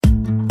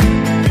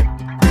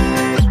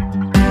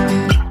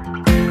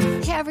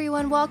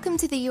welcome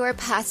to the Your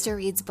Pastor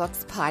Reads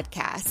Books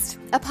podcast,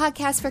 a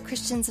podcast for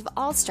Christians of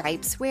all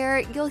stripes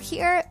where you'll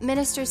hear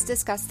ministers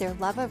discuss their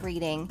love of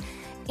reading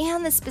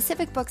and the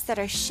specific books that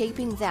are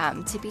shaping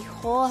them to be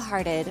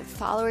wholehearted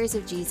followers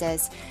of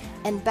Jesus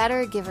and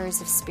better givers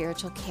of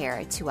spiritual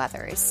care to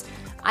others.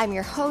 I'm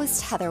your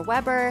host, Heather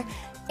Weber,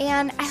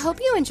 and I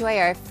hope you enjoy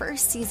our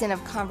first season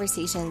of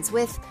conversations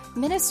with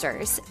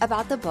ministers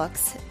about the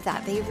books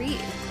that they read.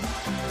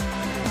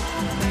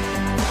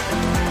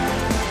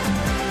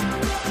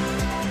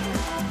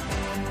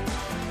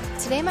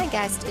 Today, my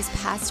guest is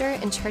pastor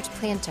and church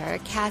planter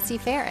Cassie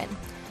Farron.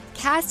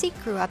 Cassie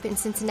grew up in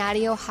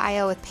Cincinnati,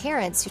 Ohio with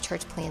parents who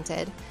church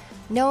planted.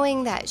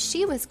 Knowing that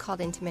she was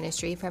called into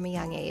ministry from a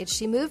young age,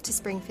 she moved to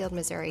Springfield,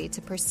 Missouri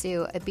to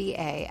pursue a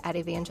BA at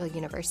Evangel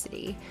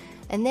University,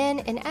 and then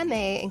an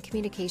MA in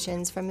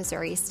communications from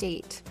Missouri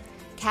State.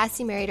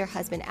 Cassie married her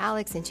husband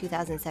Alex in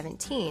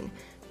 2017.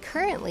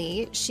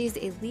 Currently, she's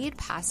a lead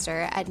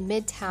pastor at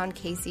Midtown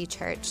KC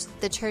Church,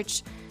 the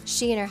church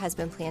she and her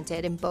husband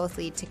planted and both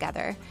lead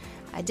together.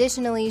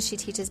 Additionally, she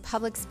teaches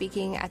public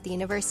speaking at the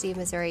University of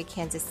Missouri,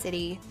 Kansas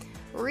City.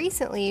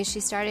 Recently, she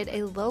started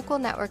a local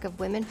network of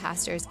women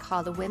pastors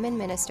called Women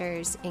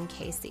Ministers in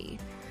KC.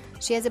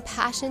 She has a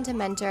passion to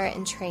mentor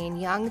and train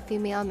young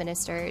female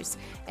ministers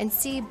and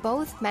see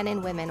both men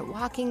and women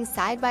walking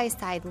side by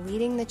side,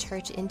 leading the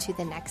church into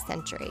the next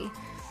century.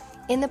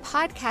 In the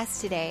podcast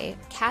today,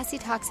 Cassie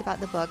talks about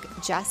the book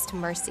Just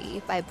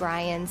Mercy by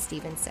Bryan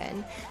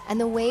Stevenson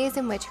and the ways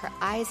in which her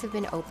eyes have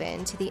been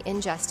opened to the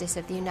injustice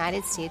of the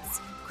United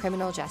States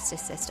criminal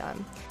justice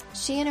system.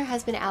 She and her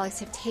husband Alex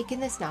have taken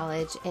this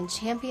knowledge and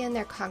championed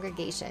their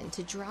congregation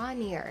to draw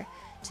near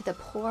to the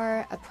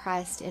poor,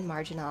 oppressed, and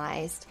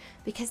marginalized,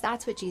 because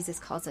that's what Jesus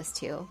calls us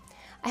to.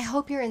 I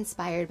hope you're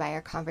inspired by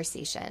our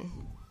conversation.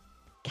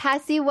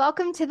 Cassie,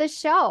 welcome to the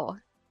show.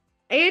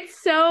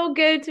 It's so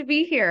good to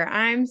be here.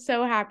 I'm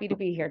so happy to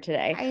be here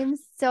today. I am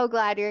so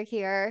glad you're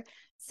here.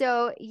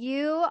 So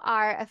you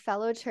are a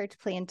fellow church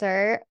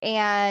planter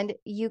and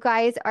you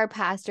guys are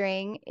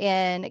pastoring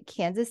in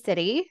Kansas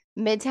City,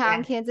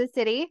 Midtown Kansas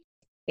City.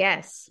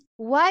 Yes.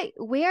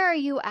 Where are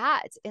you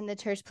at in the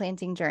church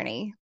planting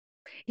journey?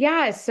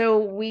 Yeah.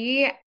 So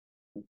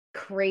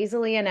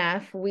crazily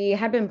enough, we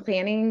had been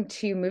planning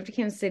to move to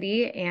Kansas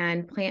City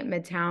and plant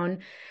Midtown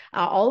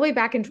all the way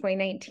back in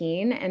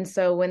 2019. And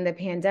so when the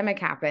pandemic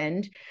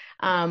happened,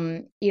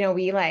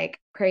 we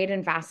prayed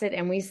and fasted,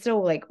 and we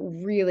still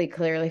really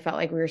clearly felt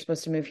like we were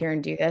supposed to move here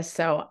and do this.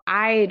 So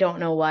I don't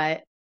know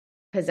what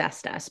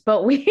possessed us,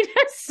 but we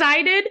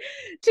decided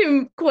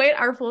to quit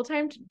our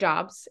full-time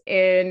jobs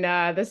in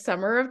the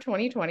summer of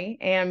 2020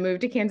 and move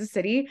to Kansas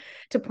City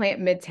to plant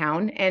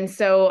Midtown. And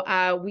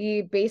so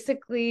we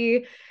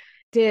basically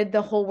did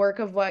the whole work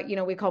of what,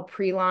 we call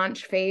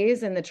pre-launch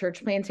phase in the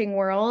church planting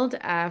world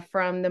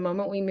from the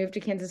moment we moved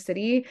to Kansas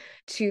City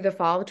to the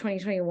fall of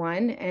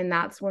 2021. And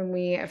that's when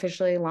we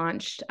officially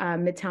launched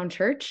Midtown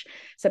Church,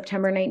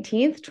 September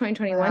 19th,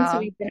 2021. Wow. So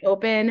we've been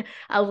open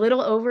a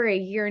little over a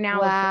year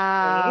now.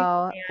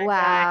 Wow.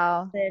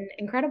 Wow. It's been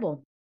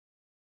incredible.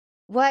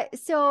 What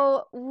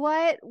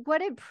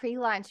did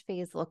pre-launch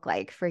phase look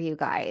like for you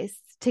guys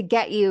to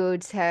get you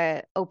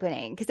to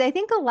opening? Because I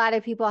think a lot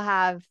of people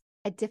have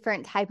a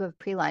different type of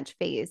pre-launch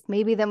phase,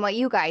 maybe than what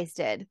you guys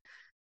did.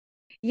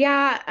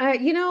 Yeah.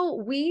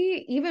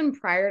 We, even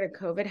prior to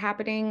COVID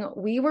happening,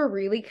 we were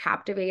really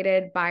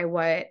captivated by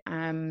what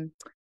the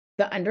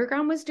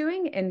Underground was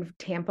doing in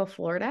Tampa,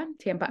 Florida,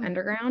 Tampa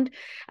Underground.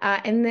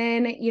 And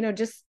then,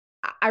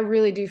 I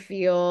really do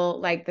feel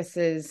like this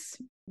is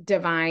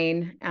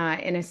divine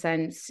in a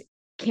sense.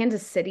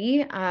 Kansas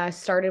City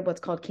started what's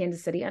called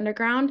Kansas City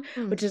Underground,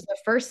 which is the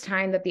first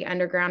time that the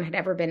Underground had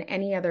ever been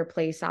any other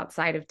place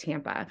outside of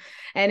Tampa.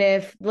 And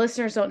if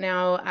listeners don't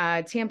know,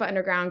 Tampa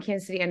Underground,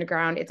 Kansas City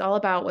Underground, it's all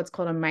about what's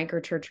called a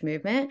microchurch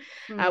movement,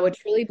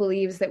 which really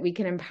believes that we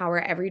can empower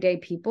everyday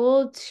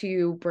people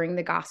to bring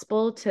the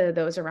gospel to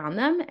those around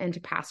them and to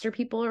pastor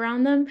people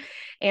around them.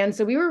 And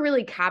so we were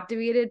really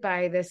captivated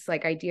by this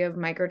idea of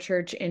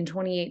microchurch in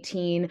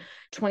 2018,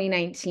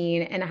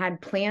 2019, and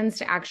had plans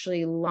to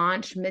actually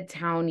launch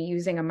Midtown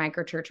using a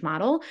microchurch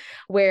model,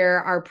 where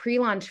our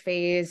pre-launch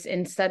phase,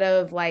 instead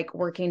of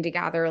working to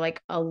gather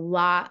a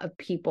lot of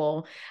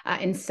people,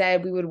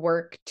 instead we would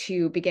work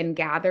to begin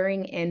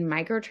gathering in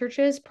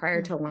microchurches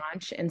prior to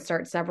launch and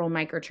start several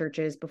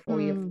microchurches before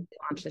we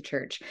launch the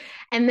church.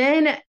 And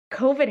then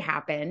COVID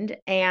happened,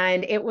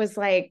 and it was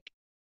a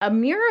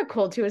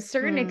miracle to a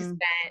certain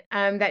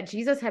extent that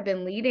Jesus had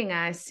been leading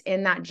us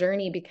in that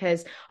journey,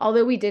 because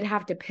although we did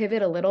have to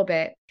pivot a little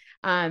bit,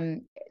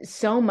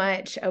 so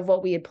much of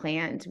what we had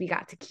planned, we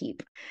got to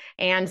keep.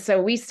 And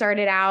so we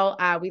started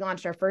out, we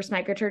launched our first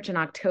microchurch in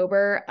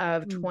October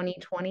of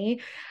 2020.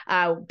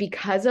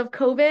 Because of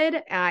COVID,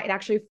 it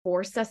actually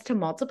forced us to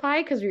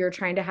multiply because we were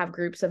trying to have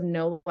groups of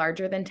no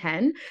larger than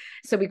 10.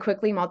 So we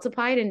quickly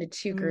multiplied into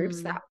 2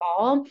 groups that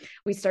fall.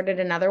 We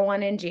started another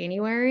one in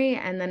January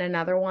and then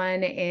another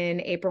one in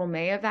April,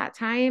 May of that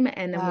time.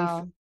 And then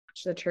we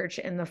launched the church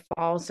in the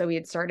fall. So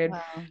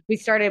Wow. we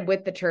started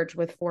with the church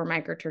with 4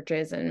 micro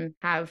churches and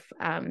have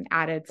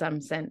added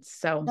some since.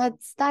 So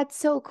That's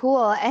so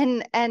cool.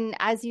 And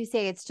as you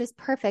say, it's just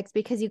perfect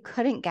because you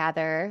couldn't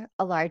gather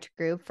a large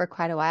group for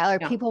quite a while, or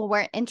yeah, people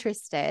weren't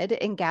interested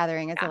in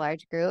gathering as a yeah.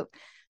 large group.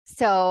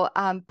 So,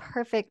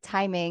 perfect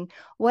timing.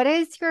 What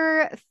is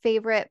your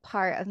favorite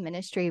part of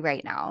ministry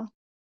right now?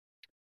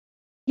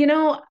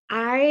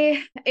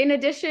 In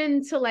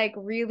addition to like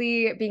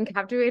really being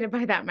captivated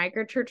by that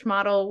micro church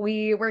model,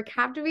 we were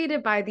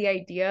captivated by the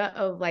idea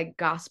of like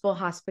gospel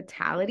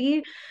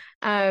hospitality.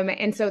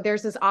 And so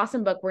there's this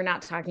awesome book. We're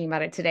not talking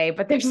about it today,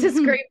 but there's this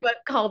great book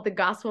called The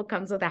Gospel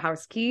Comes with a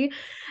House Key.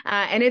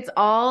 And it's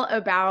all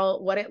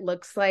about what it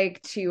looks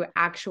like to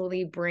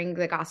actually bring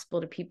the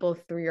gospel to people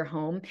through your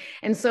home.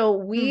 And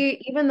so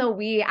even though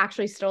we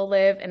actually still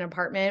live in an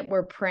apartment,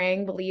 we're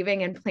praying,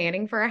 believing, and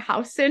planning for a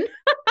house in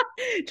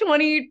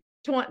 2020,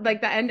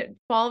 like the end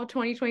fall of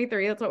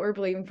 2023. That's what we're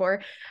believing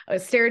for.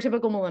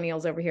 Stereotypical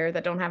millennials over here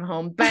that don't have a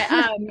home. But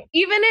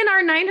even in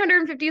our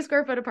 950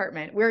 square foot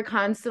apartment, we're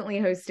constantly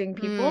hosting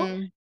people.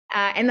 Mm,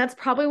 And that's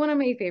probably one of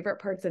my favorite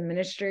parts of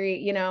ministry.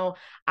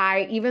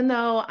 Even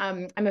though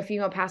I'm a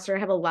female pastor, I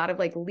have a lot of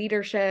like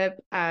leadership,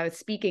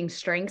 speaking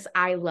strengths.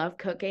 I love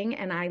cooking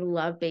and I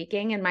love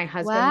baking, and my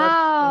husband loves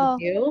cooking wow.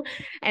 too.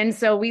 And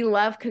so we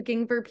love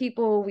cooking for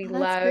people. We Oh, that's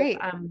love great.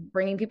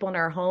 bringing people into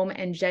our home.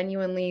 And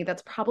genuinely,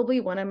 that's probably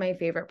one of my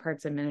favorite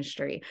parts of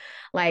ministry.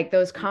 Like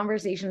those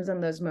conversations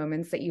and those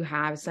moments that you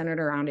have centered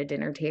around a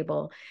dinner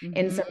table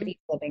in Hmm. somebody's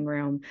living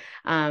room.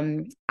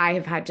 I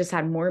have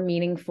had more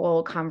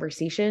meaningful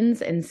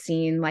conversations and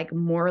seen like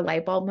more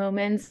light bulb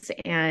moments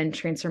and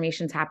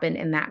transformations happen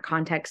in that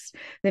context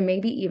than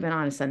maybe even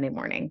on a Sunday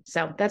morning.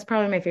 So that's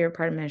probably my favorite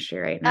part of ministry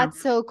right now.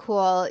 That's so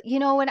cool.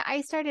 When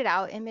I started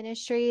out in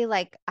ministry,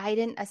 like I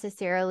didn't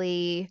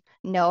necessarily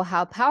know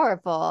how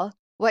powerful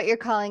what you're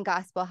calling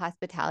gospel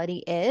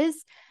hospitality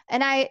is.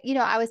 And I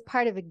was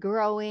part of a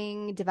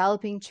growing,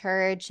 developing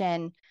church,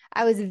 and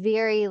I was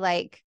very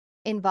like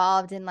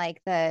involved in like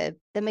the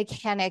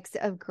mechanics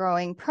of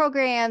growing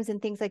programs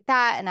and things like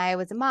that. And I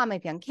was a mom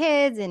of young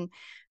kids. And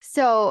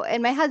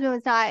my husband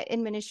was not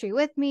in ministry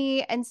with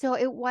me. And so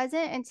it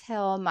wasn't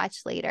until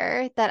much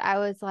later that I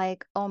was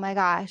like, oh my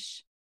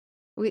gosh,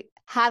 we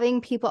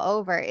having people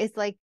over is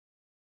like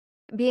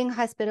being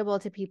hospitable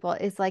to people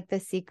is like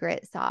the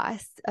secret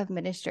sauce of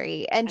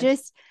ministry. And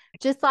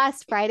just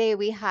last Friday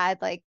we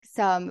had like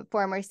some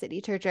former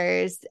city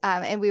churchers,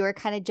 and we were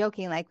kind of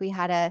joking, like we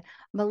had a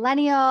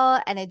millennial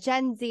and a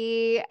Gen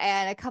Z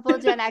and a couple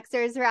of Gen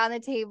Xers around the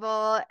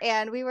table,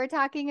 and we were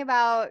talking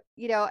about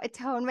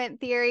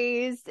atonement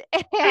theories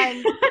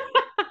and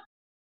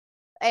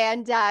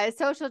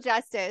social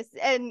justice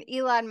and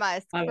Elon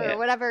Musk Love for it.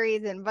 whatever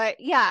reason.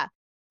 But yeah,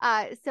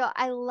 so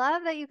I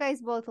love that you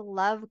guys both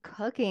love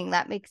cooking.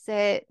 That makes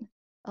it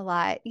a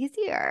lot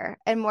easier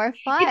and more It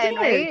fun, does.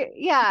 right?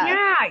 Yeah.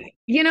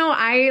 Yeah.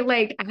 I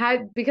like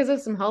had, because of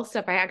some health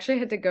stuff, I actually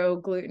had to go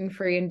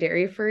gluten-free and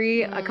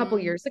dairy-free a couple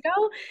Mm, years ago.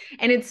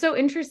 And it's so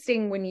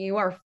interesting when you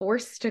are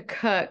forced to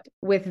cook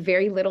with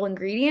very little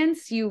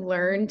ingredients, you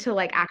learn to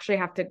like actually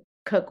have to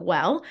cook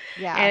well.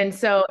 yeah. And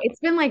so it's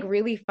been like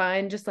really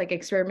fun, just like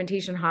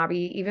experimentation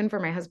hobby, even for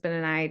my husband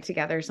and I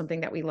together,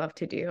 something that we love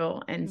to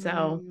do. And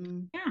so,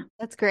 Mm, yeah.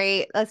 that's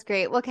great. That's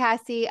great. Well,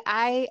 Cassie,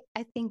 I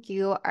think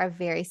you are a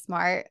very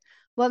smart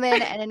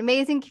woman and an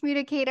amazing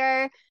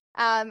communicator.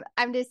 I'm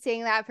just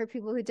saying that for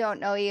people who don't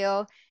know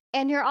you.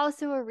 And you're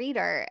also a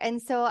reader.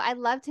 And so I'd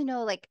love to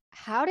know, like,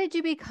 how did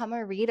you become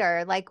a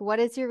reader? Like, what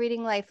does your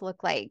reading life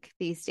look like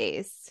these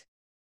days?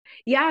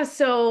 Yeah,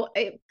 so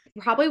it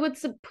probably would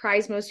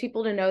surprise most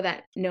people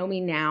to know me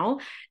now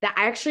that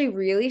I actually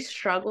really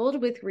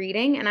struggled with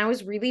reading, and I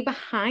was really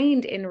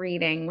behind in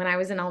reading when I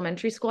was in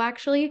elementary school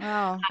actually. Oh,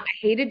 I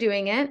hated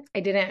doing it.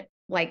 I didn't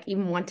like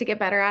even want to get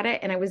better at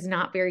it, and I was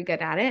not very good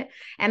at it.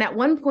 And at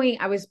one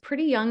point I was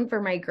pretty young for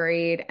my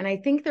grade, and I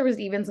think there was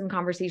even some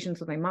conversations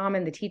with my mom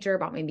and the teacher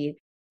about maybe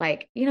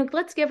like,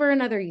 let's give her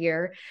another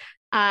year.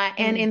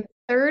 And mm, in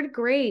third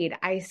grade,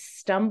 I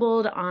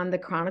stumbled on the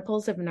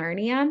Chronicles of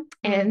Narnia, mm,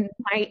 and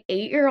my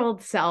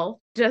 8-year-old self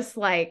just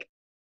like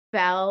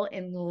fell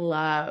in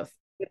love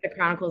with the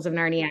Chronicles of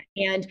Narnia.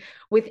 And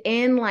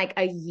within like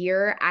a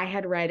year, I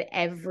had read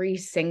every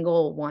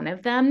single one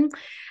of them.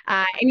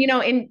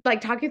 In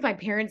like talking with my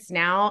parents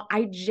now,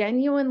 I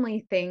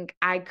genuinely think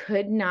I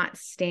could not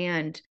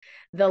stand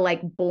the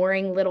like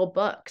boring little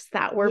books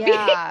that were being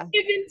yeah.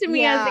 given to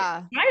me as a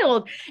Yeah.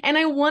 child. And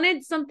I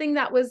wanted something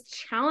that was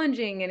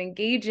challenging and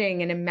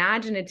engaging and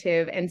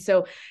imaginative. And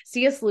so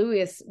C.S.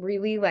 Lewis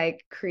really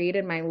like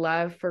created my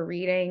love for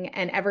reading.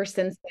 And ever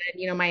since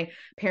then, my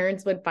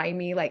parents would find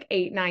me like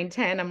 8, 9,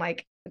 10. I'm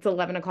like, it's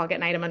 11 o'clock at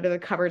night. I'm under the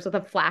covers with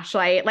a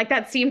flashlight, like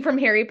that scene from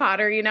Harry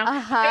Potter. I mean, that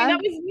Uh-huh.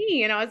 was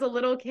me, as a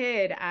little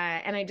kid.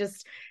 And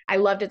I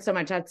loved it so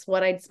much. That's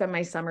what I'd spend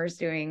my summers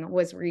doing,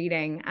 was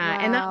reading.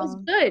 And that was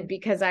Wow. good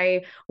because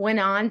I went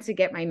on to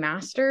get my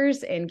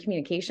master's in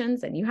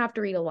communications, and you have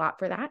to read a lot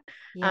for that.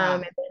 Yeah.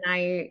 And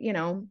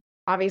then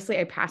obviously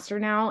I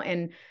pastor now,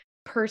 and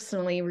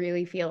personally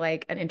really feel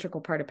like an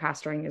integral part of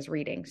pastoring is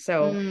reading.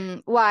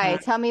 So, Why?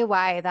 Tell me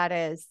why that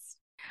is.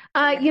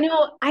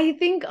 I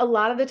think a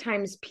lot of the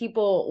times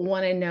people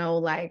want to know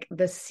like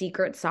the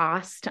secret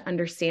sauce to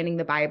understanding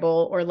the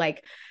Bible, or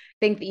like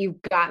think that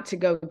you've got to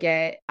go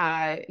get,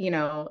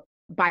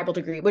 Bible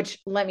degree, which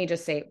let me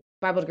just say,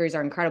 Bible degrees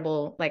are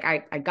incredible. Like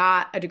I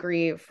got a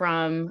degree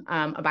from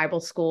a Bible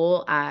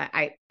school.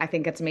 I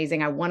think it's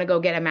amazing. I want to go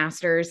get a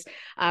master's,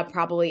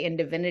 probably in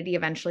divinity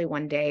eventually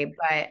one day,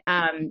 but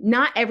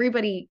not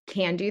everybody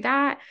can do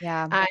that.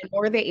 Yeah.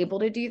 Nor are they able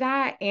to do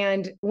that.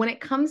 And when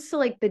it comes to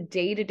like the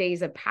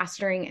day-to-days of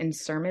pastoring and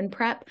sermon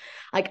prep,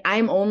 like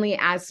I'm only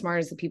as smart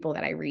as the people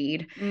that I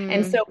read.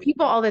 And so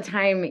people all the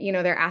time,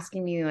 they're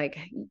asking me like,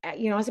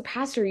 as a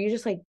pastor, you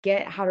just like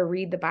get how to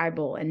read the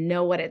Bible and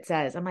know what it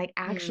says. I'm like,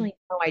 actually,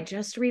 no, I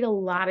just read a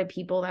lot of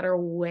people that are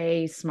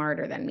way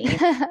smarter than me.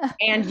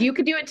 And you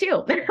could do it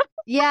too.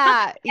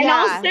 Yeah. And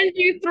I'll send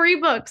you 3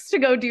 books to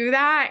go do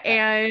that,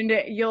 and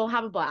you'll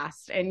have a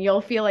blast and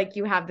you'll feel like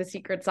you have the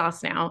secret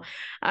sauce now.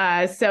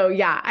 So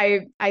yeah,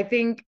 I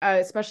think,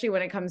 especially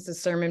when it comes to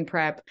sermon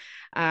prep,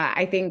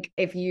 I think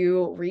if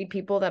you read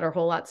people that are a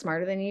whole lot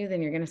smarter than you,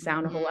 then you're going to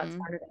sound a whole lot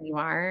smarter than you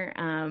are.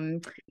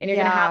 And you're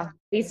going to have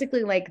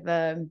basically like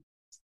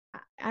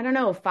I don't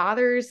know,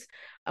 fathers,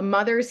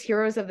 mothers,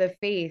 heroes of the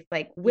faith,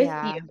 like with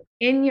you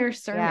in your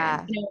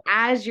sermon,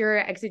 as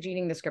you're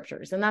exegeting the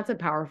scriptures. And that's a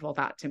powerful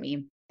thought to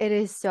me. It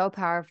is so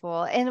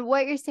powerful. And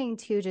what you're saying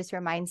too just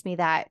reminds me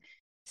that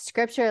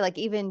scripture, like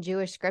even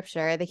Jewish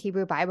scripture, the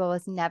Hebrew Bible,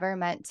 was never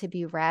meant to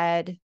be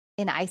read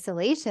in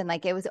isolation.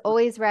 Like it was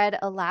always read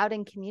aloud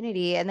in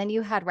community. And then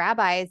you had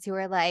rabbis who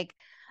were like,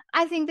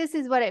 I think this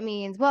is what it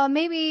means. Well,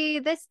 maybe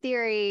this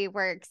theory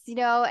works,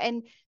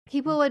 and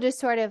people would just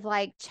sort of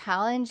like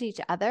challenge each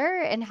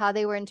other in how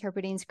they were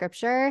interpreting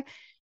scripture.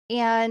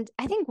 And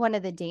I think one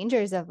of the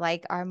dangers of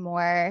like our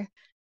more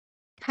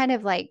kind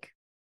of like,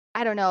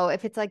 I don't know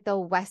if it's like the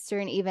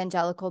Western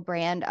evangelical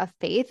brand of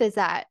faith is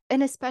that,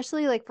 and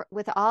especially like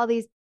with all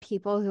these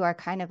people who are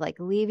kind of like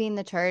leaving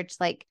the church,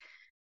 like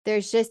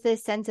there's just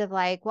this sense of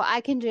like, well, I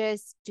can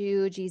just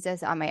do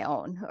Jesus on my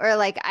own, or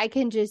like I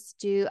can just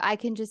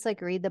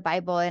like read the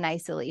Bible in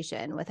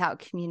isolation without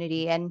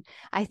community. And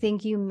I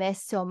think you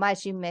miss so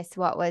much. You miss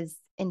what was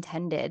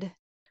intended.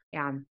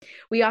 Yeah.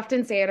 We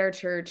often say at our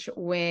church,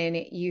 when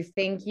you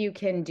think you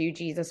can do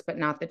Jesus, but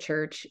not the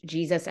church,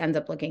 Jesus ends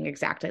up looking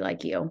exactly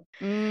like you.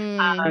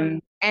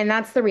 And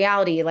that's the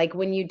reality. Like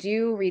when you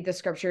do read the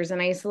scriptures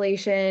in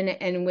isolation,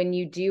 and when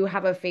you do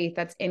have a faith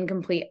that's in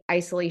complete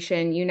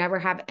isolation, you never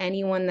have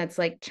anyone that's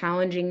like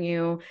challenging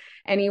you,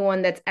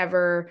 anyone that's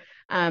ever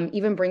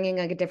even bringing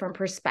like a different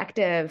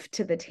perspective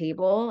to the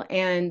table.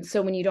 And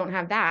so when you don't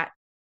have that,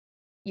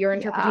 your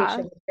interpretation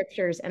of the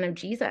scriptures and of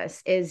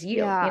Jesus is you.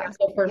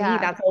 So for me,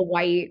 that's a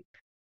white,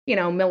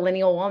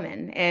 millennial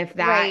woman. If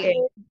that is,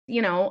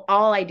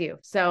 all I do.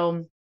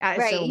 So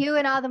you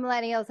and all the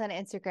millennials on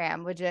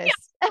Instagram would just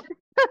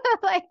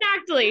like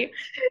exactly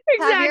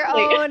have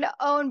your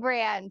own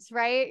brand,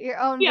 right? Your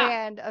own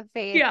brand of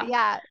faith.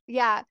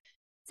 Yeah.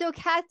 So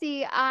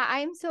Cassie,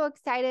 I'm so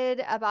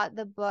excited about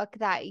the book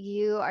that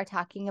you are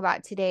talking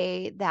about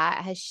today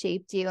that has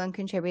shaped you and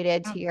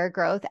contributed to your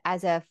growth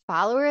as a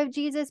follower of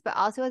Jesus, but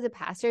also as a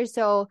pastor.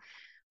 So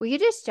will you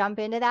just jump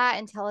into that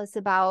and tell us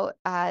about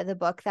the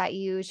book that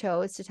you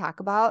chose to talk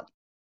about?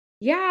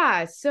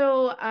 Yeah.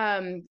 So,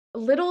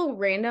 little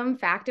random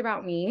fact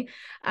about me.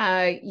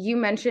 You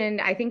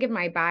mentioned, I think in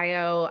my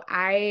bio,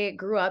 I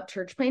grew up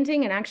church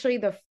planting, and actually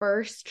the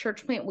first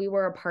church plant we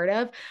were a part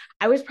of,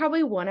 I was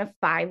probably one of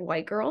 5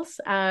 white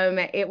girls.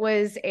 It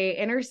was a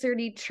inner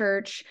city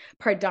church,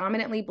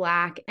 predominantly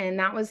Black. And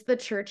that was the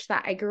church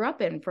that I grew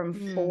up in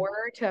from 4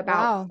 to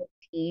about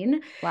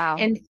 15. Wow.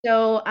 And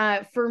so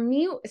for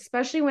me,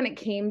 especially when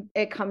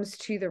it comes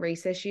to the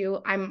race issue,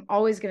 I'm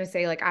always going to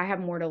say like, I have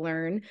more to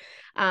learn.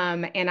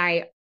 And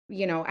I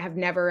have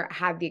never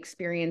had the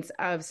experience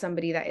of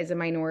somebody that is a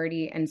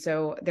minority. And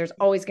so there's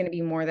always going to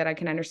be more that I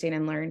can understand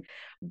and learn.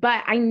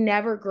 But I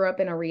never grew up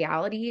in a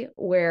reality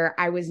where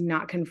I was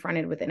not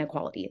confronted with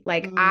inequality.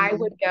 Like I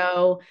would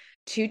go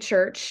to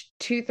church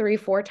 2, 3,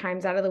 4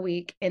 times out of the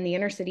week in the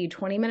inner city,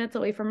 20 minutes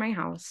away from my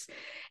house.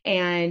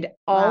 And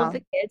all of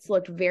the kids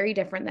looked very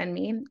different than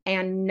me.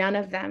 And none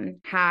of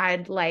them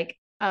had like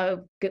a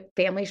good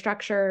family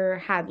structure,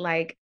 had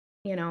like,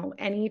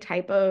 any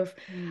type of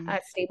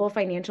stable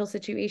financial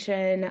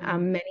situation.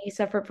 Many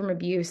suffered from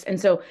abuse. And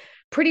so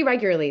pretty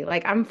regularly,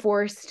 like I'm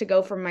forced to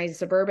go from my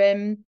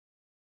suburban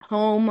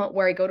home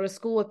where I go to a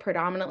school with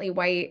predominantly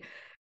white,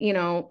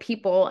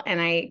 people,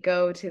 and I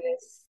go to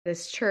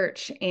this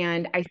church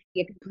and I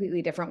see a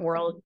completely different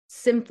world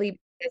simply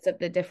because of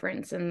the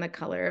difference in the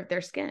color of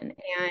their skin.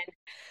 And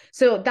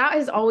so that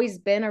has always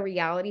been a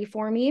reality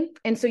for me.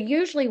 And so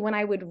usually when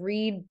I would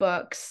read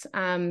books,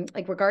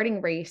 like regarding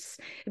race,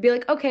 it'd be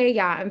like, okay,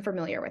 yeah, I'm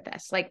familiar with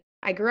this. Like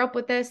I grew up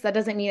with this. That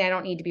doesn't mean I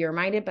don't need to be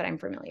reminded, but I'm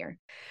familiar.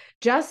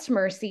 Just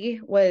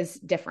Mercy was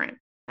different.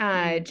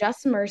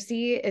 Just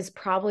Mercy has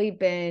probably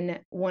been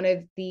one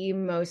of the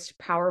most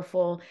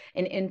powerful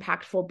and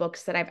impactful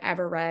books that I've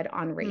ever read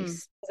on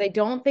race. I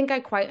don't think I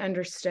quite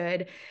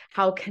understood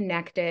how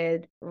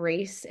connected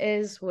race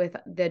is with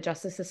the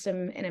justice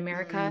system in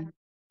America.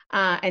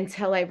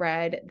 Until I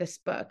read this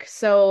book.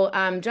 So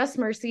Just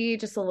Mercy,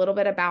 just a little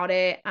bit about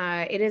it.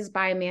 It is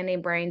by a man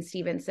named Bryan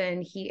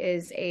Stevenson. He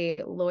is a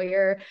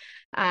lawyer,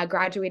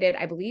 graduated,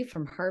 I believe,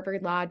 from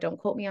Harvard Law. Don't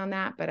quote me on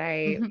that, but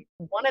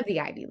one of the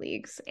Ivy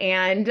Leagues.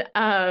 And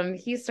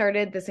he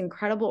started this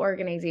incredible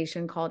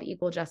organization called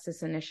Equal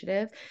Justice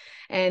Initiative.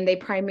 And they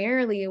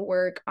primarily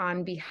work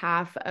on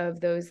behalf of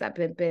those that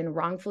have been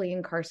wrongfully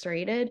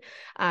incarcerated,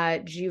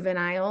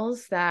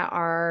 juveniles that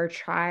are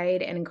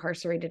tried and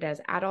incarcerated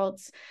as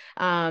adults,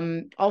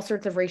 all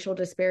sorts of racial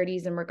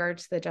disparities in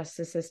regards to the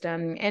justice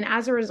system. And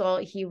as a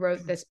result, he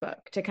wrote this book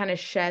to kind of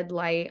shed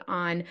light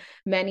on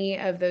many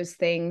of those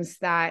things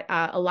that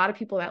a lot of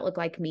people that look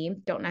like me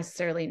don't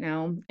necessarily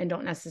know and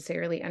don't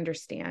necessarily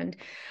understand.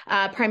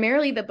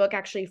 Primarily, the book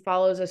actually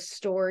follows a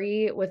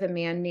story with a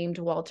man named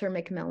Walter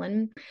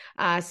McMillan,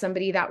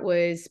 somebody that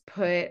was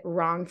put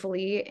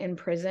wrongfully in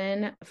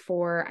prison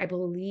for, I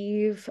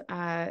believe,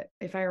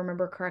 if I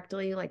remember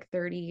correctly, like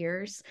 30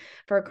 years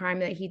for a crime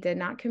that he did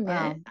not commit.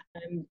 Wow.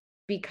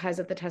 Because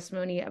of the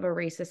testimony of a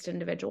racist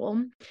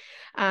individual.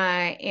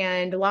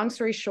 And long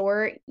story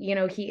short,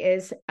 he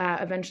is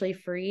eventually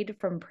freed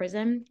from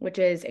prison, which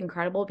is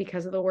incredible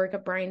because of the work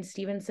of Bryan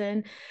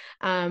Stevenson.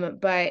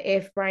 But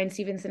if Bryan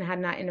Stevenson had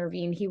not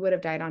intervened, he would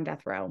have died on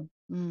death row.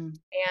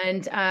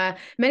 And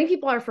many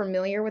people are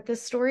familiar with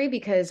this story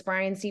because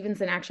Bryan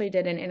Stevenson actually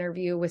did an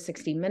interview with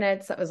 60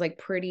 Minutes that was like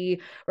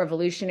pretty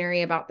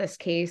revolutionary about this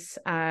case.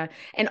 And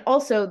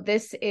also,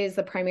 this is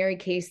the primary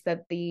case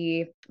that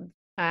the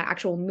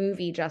actual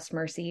movie Just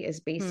Mercy is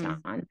based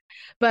on.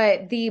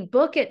 But the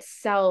book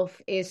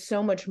itself is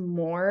so much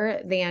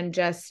more than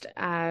just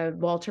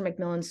Walter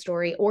McMillan's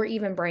story or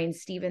even Bryan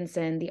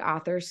Stevenson, the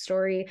author's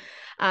story.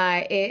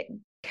 It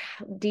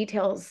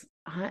details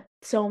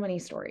so many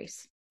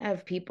stories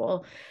of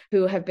people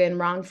who have been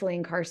wrongfully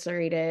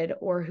incarcerated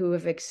or who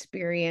have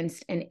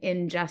experienced an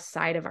unjust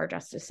side of our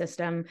justice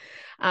system.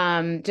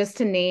 Just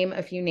to name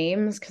a few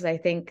names, because I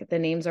think the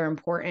names are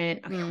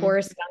important.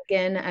 Horace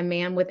Duncan, a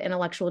man with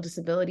intellectual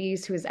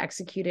disabilities who was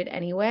executed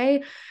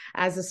anyway,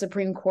 as the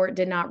Supreme Court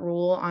did not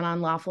rule on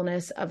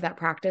unlawfulness of that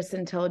practice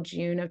until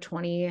June of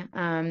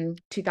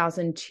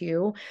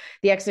 2002.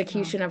 The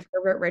execution of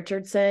Herbert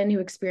Richardson, who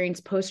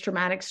experienced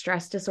post-traumatic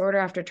stress disorder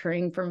after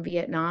returning from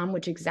Vietnam,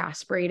 which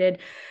exacerbated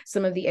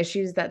some of the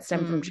issues that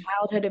stem from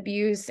childhood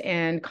abuse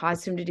and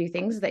caused him to do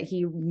things that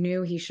he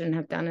knew he shouldn't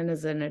have done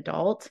as an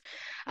adult.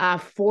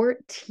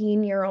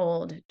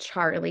 14-year-old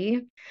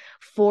Charlie,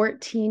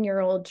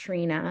 14-year-old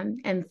Trina,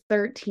 and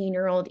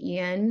 13-year-old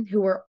Ian,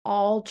 who were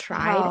all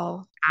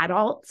tried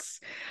adults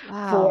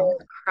for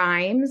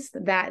crimes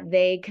that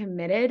they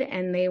committed,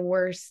 and they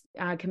were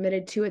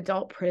committed to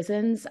adult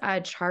prisons.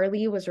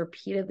 Charlie was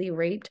repeatedly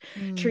raped.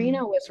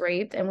 Trina was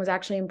raped and was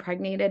actually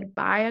impregnated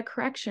by a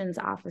corrections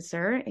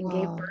officer and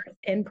gave birth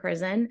in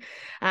prison.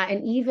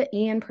 And even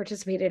Ian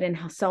participated in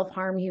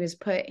self-harm. He was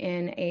put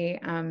in a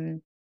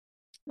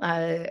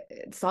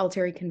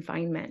solitary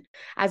confinement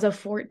as a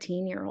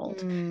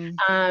 14-year-old.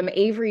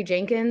 Avery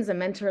Jenkins, a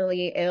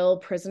mentally ill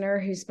prisoner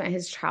who spent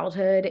his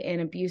childhood in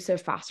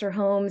abusive foster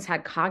homes,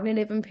 had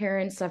cognitive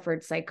impairments,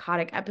 suffered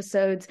psychotic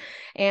episodes,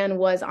 and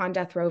was on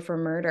death row for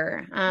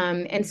murder.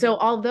 And so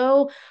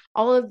although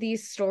all of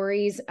these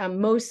stories,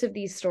 most of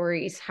these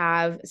stories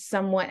have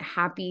somewhat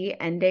happy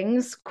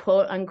endings,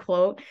 quote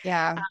unquote.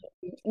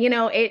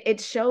 It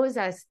shows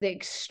us the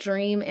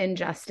extreme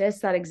injustice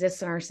that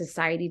exists in our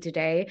society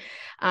today.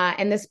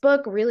 And this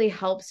book really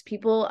helps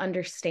people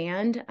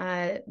understand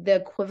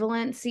the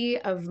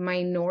equivalency of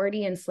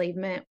minority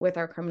enslavement with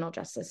our criminal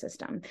justice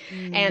system.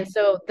 And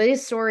so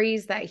these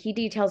stories that he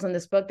details in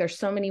this book, there's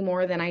so many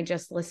more than I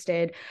just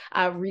listed,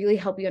 really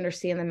help you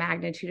understand the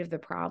magnitude of the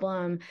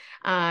problem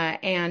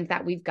and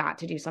that we've got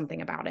to do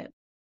something about it.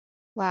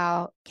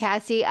 Wow.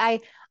 Cassie,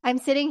 I'm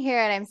sitting here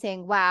and I'm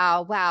saying,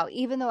 wow.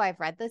 Even though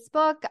I've read this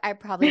book, I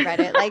probably read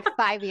it like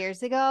 5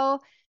 years ago,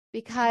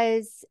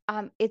 because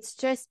it's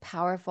just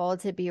powerful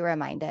to be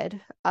reminded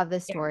of the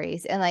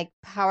stories and like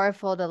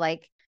powerful to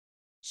like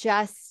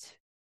just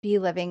be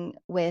living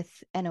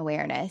with an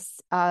awareness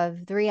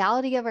of the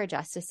reality of our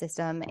justice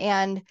system.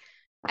 And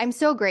I'm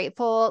so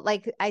grateful.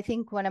 Like, I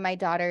think one of my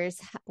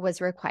daughters was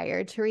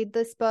required to read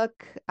this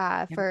book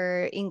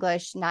for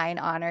English 9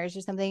 honors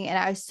or something. And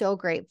I was so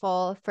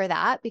grateful for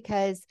that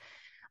because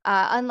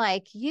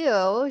unlike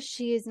you,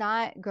 she's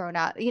not grown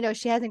up,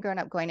 she hasn't grown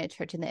up going to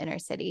church in the inner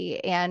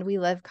city. And we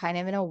live kind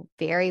of in a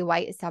very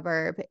white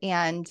suburb.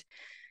 And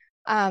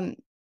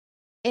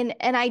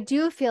I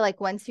do feel like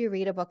once you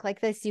read a book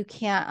like this, you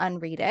can't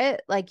unread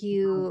it. Like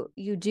you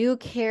do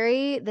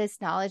carry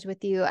this knowledge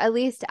with you. At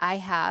least I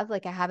have.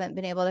 Like, I haven't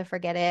been able to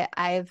forget it.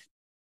 I've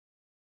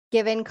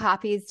given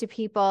copies to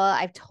people.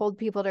 I've told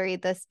people to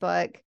read this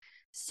book.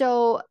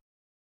 So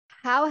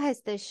how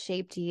has this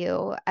shaped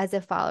you as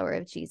a follower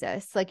of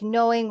Jesus? Like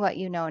knowing what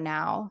you know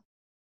now.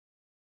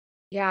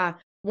 Yeah.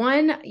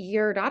 One,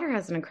 your daughter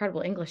has an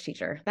incredible English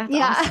teacher. That's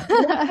awesome.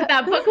 Yeah.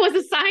 That book was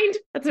assigned.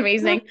 That's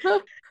amazing.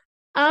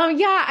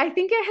 Yeah, I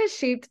think it has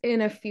shaped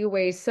in a few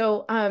ways.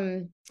 So,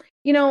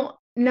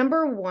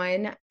 number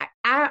one,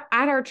 at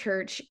our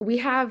church, we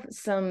have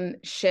some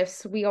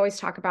shifts. We always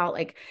talk about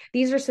like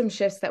these are some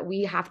shifts that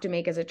we have to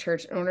make as a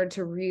church in order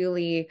to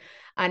really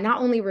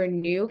not only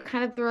renew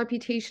kind of the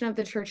reputation of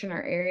the church in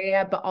our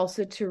area, but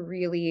also to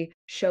really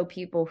show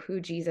people who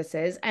Jesus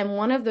is. And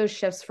one of those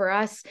shifts for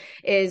us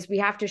is we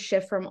have to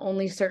shift from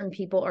only certain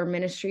people or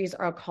ministries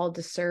are called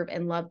to serve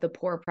and love the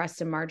poor,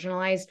 oppressed, and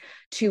marginalized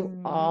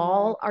to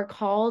all are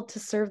called to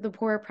serve the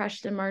poor,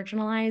 oppressed, and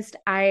marginalized.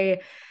 I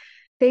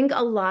think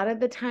a lot of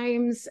the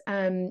times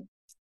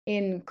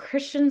in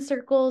Christian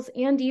circles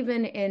and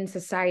even in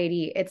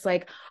society, it's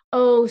like,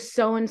 oh,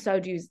 so and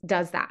so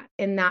does that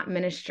in that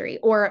ministry,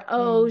 or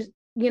oh,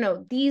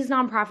 these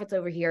nonprofits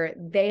over here,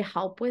 they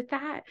help with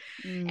that.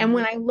 And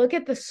when I look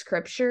at the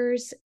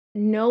scriptures,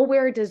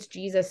 nowhere does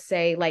Jesus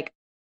say like,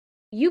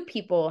 you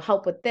people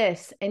help with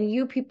this and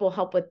you people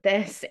help with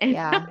this. And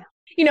Yeah.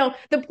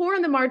 the poor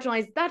and the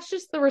marginalized, that's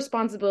just the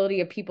responsibility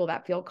of people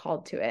that feel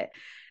called to it.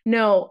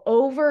 No,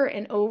 over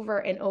and over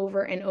and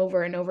over and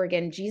over and over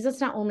again, Jesus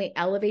not only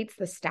elevates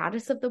the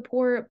status of the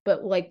poor,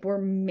 but like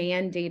we're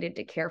mandated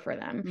to care for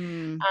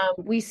them.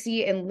 We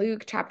see in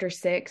Luke chapter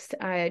 6,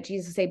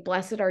 Jesus say,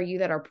 "Blessed are you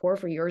that are poor,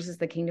 for yours is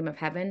the kingdom of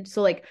heaven."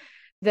 So like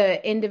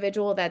the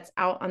individual that's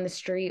out on the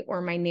street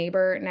or my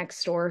neighbor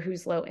next door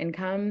who's low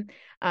income,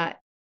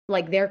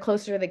 like they're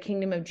closer to the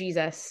kingdom of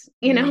Jesus,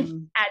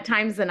 at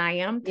times than I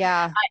am.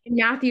 Yeah. In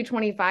Matthew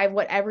 25,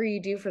 whatever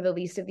you do for the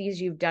least of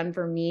these, you've done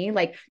for me.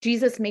 Like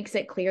Jesus makes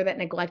it clear that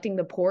neglecting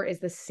the poor is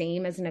the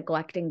same as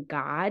neglecting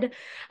God.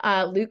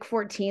 Luke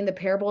 14, the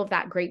parable of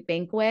that great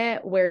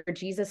banquet, where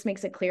Jesus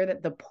makes it clear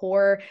that the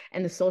poor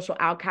and the social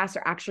outcasts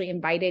are actually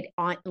invited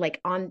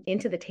on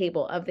into the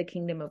table of the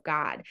kingdom of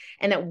God,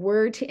 and that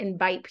we're to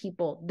invite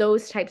people,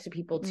 those types of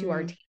people, to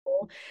our table.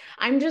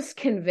 I'm just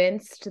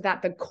convinced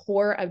that the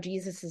core of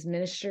Jesus's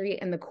ministry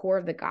and the core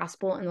of the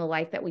gospel and the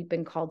life that we've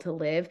been called to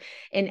live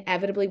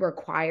inevitably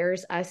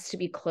requires us to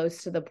be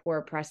close to the poor,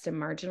 oppressed,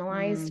 and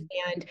marginalized.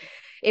 And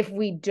if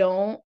we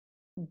don't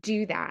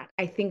do that,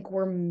 I think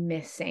we're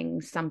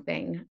missing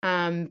something.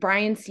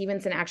 Bryan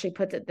Stevenson actually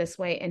puts it this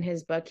way in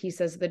his book. He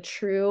says, the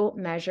true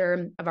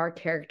measure of our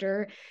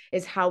character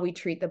is how we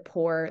treat the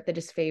poor, the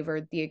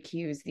disfavored, the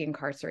accused, the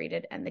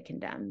incarcerated, and the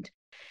condemned.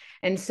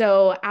 And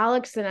so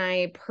Alex and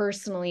I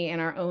personally in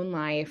our own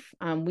life,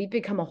 we've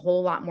become a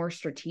whole lot more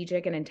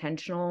strategic and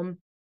intentional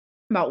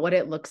about what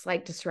it looks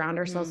like to surround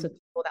ourselves with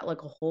people that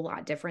look a whole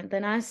lot different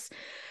than us.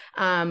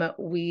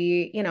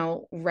 We,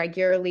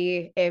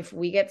 regularly, if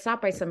we get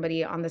stopped by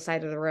somebody on the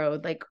side of the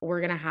road, like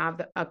we're going to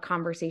have a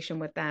conversation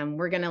with them.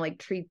 We're going to like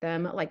treat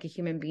them like a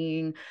human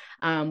being.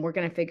 We're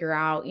going to figure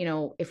out,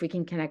 if we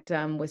can connect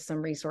them with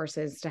some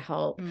resources to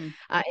help.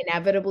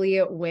 Inevitably,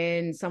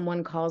 when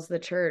someone calls the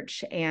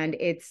church and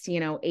it's,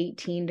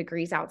 18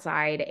 degrees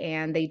outside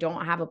and they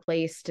don't have a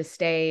place to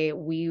stay,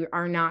 we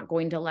are not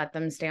going to let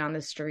them stay on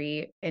the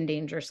street in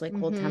dangerously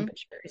cold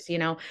temperatures.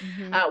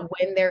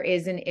 When there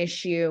is an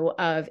issue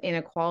of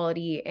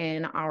inequality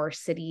in our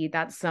city,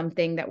 that's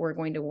something that we're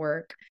going to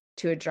work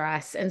to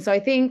address. And so I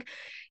think,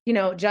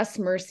 Just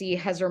Mercy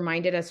has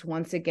reminded us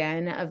once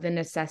again of the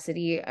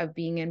necessity of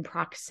being in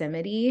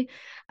proximity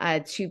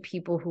to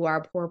people who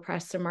are poor,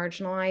 oppressed, and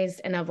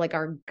marginalized, and of like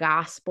our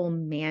gospel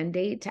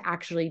mandate to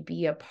actually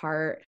be a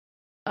part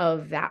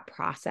of that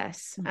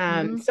process.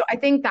 So I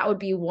think that would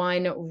be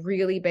one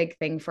really big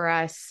thing for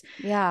us.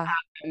 Yeah.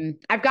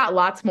 I've got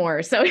lots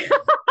more. So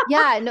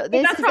yeah, no,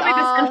 this that's is probably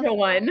all, the central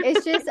one.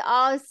 It's just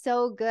all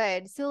so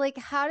good. So like,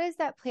 how does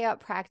that play out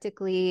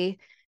practically?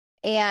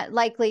 And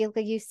like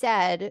you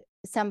said,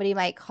 somebody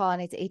might call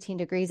and it's 18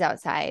 degrees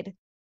outside.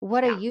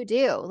 What do you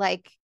do?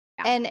 Like,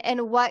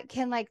 and what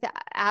can like the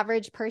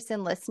average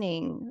person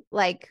listening,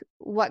 like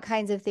what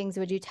kinds of things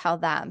would you tell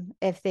them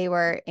if they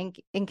were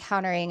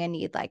encountering a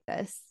need like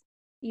this?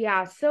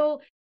 Yeah.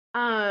 So,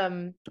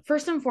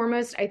 first and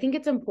foremost, I think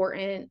it's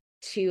important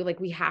to like,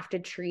 we have to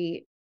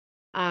treat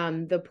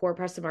the poor,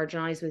 oppressed, and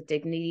marginalized with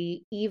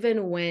dignity,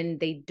 even when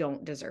they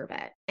don't deserve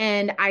it.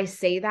 And I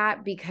say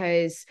that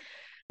because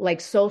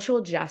like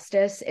social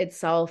justice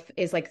itself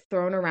is like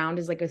thrown around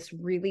as like this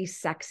really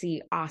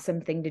sexy,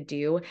 awesome thing to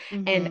do.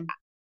 And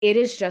it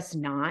is just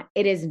not.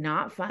 It is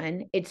not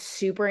fun. It's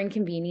super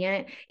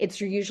inconvenient. It's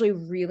usually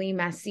really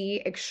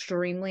messy,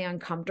 extremely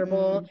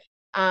uncomfortable.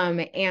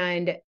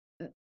 And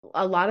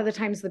a lot of the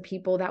times the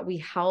people that we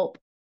help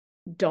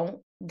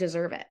don't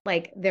deserve it.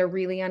 Like they're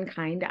really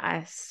unkind to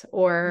us,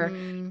 or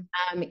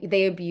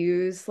they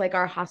abuse like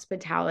our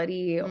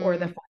hospitality or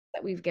the funds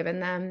that we've given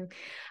them.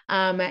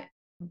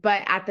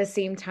 But at the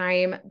same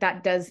time,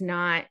 that does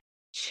not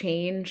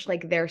change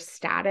like their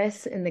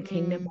status in the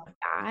kingdom of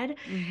God.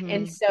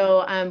 And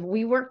so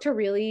we work to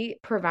really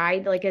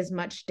provide like as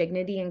much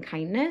dignity and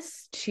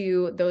kindness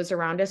to those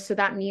around us. So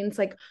that means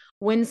like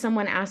when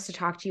someone asks to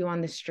talk to you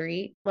on the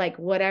street, like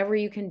whatever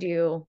you can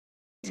do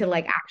to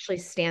like actually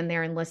stand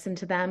there and listen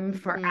to them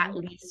for at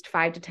least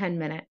 5 to 10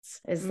 minutes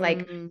is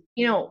like,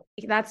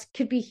 that's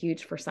could be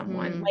huge for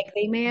someone. Like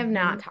they may have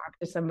not talked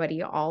to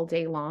somebody all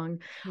day long,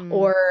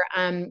 or,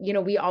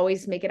 we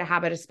always make it a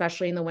habit,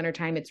 especially in the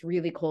wintertime, it's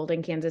really cold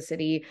in Kansas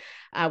City.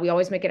 We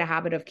always make it a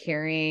habit of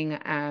carrying,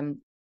 I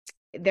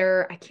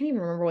can't even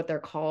remember what they're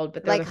called,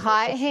 but they're like the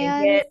hot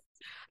hands. blanket.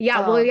 Yeah,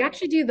 well, Oh, we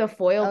actually do the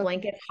foil okay.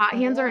 blankets. Hot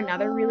hands are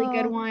another really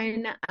good Oh.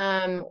 one.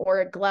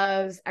 Or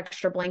gloves,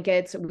 extra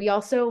blankets. We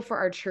also, for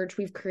our church,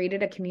 we've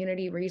created a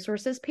community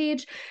resources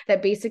page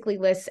that basically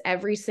lists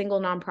every single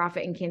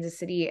nonprofit in Kansas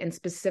City and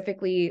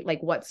specifically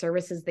like what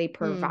services they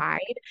provide.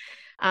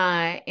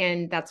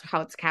 And that's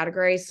how it's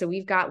categorized. So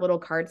we've got little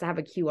cards that have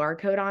a QR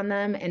code on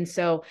them. And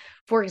so,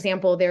 for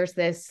example, there's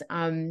this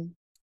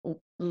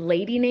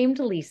lady named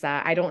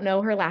Lisa. I don't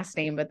know her last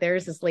name, but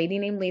there's this lady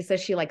named Lisa.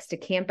 She likes to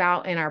camp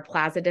out in our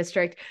Plaza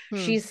district.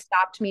 She's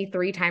stopped me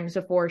 3 times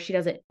before. She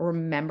doesn't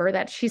remember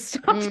that she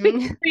stopped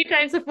me 3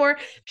 times before.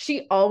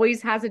 She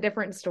always has a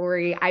different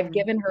story. I've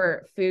given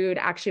her food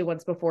actually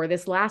once before.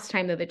 This last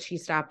time that she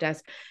stopped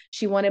us,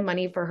 she wanted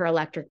money for her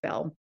electric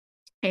bill.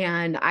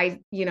 And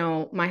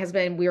my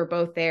husband, we were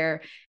both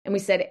there and we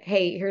said,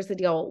 hey, here's the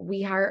deal.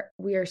 We have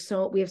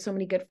so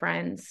many good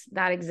friends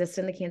that exist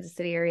in the Kansas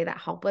City area that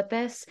help with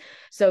this.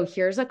 So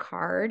here's a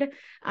card.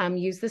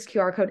 Use this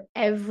QR code.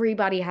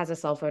 Everybody has a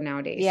cell phone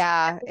nowadays.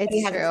 Yeah,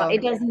 it's true.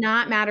 It does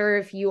not matter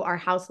if you are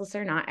houseless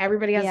or not.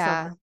 Everybody has a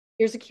cell phone.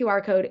 Here's a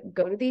QR code.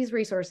 Go to these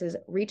resources,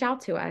 reach out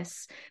to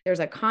us.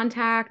 There's a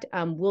contact.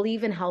 We'll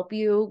even help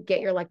you get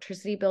your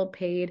electricity bill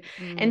paid.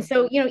 And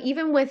so,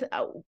 even with,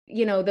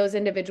 those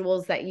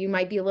individuals that you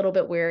might be a little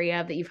bit wary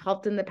of that you've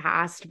helped in the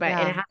past, but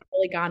and it hasn't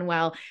really gone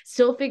well,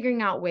 still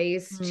figuring out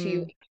ways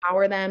to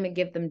empower them and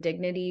give them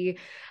dignity.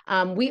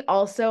 We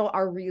also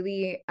are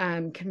really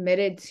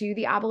committed to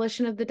the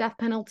abolition of the death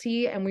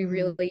penalty. And we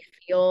really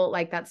feel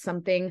like that's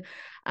something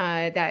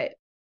that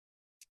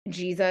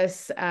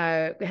Jesus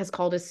has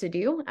called us to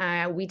do.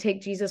 We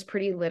take Jesus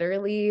pretty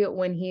literally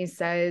when he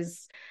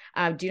says,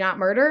 do not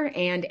murder,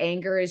 and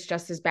anger is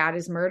just as bad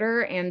as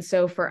murder. And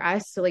so for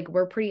us,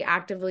 we're pretty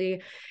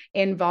actively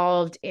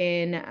involved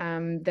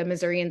in the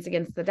Missourians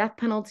Against the Death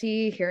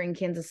Penalty here in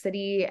Kansas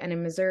City and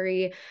in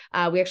Missouri.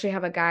 We actually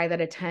have a guy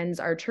that attends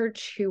our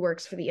church who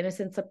works for the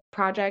Innocence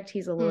Project.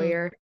 He's a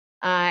lawyer.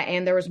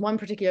 And there was one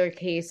particular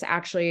case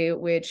actually,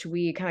 which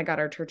we kind of got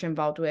our church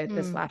involved with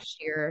this last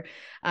year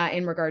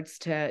in regards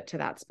to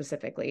that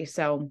specifically.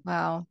 So,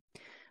 wow.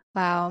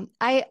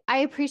 I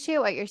appreciate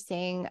what you're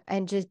saying.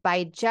 And just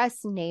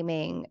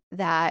naming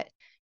that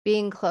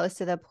being close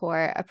to the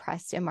poor,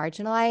 oppressed, and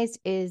marginalized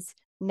is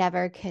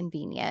never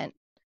convenient.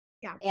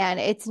 Yeah. And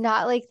it's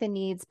not like the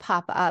needs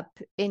pop up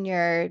in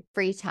your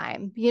free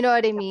time. You know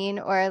what I mean?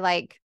 Or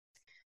like,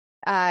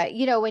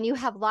 when you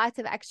have lots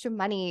of extra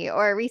money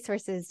or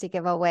resources to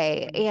give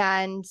away.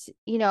 And,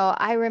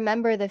 I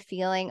remember the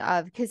feeling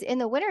of, because in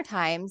the winter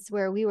times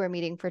where we were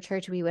meeting for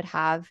church, we would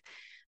have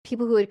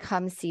people who would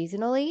come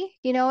seasonally.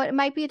 It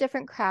might be a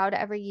different crowd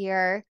every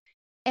year.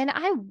 And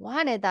I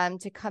wanted them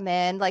to come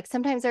in. Like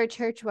sometimes our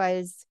church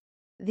was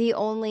the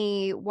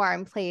only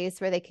warm place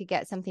where they could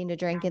get something to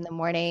drink in the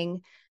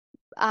morning.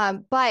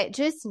 But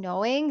just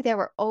knowing there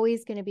were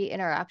always going to be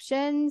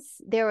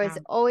interruptions, there was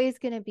always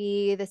going to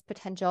be this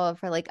potential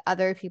for like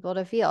other people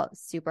to feel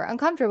super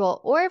uncomfortable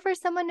or for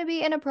someone to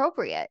be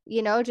inappropriate,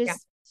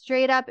 just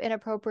straight up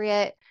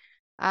inappropriate.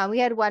 We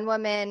had one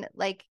woman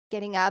like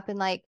getting up and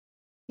like,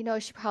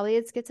 she probably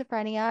had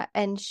schizophrenia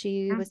and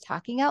she was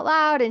talking out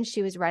loud and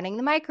she was running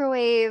the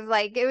microwave.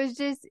 Like it was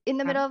just in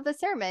the middle of the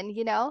sermon,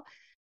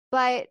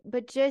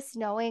 but just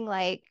knowing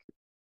like,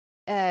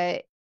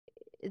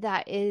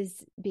 that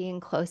is being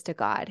close to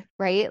God,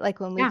 right? Like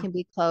when we can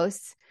be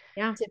close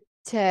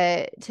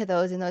to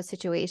those in those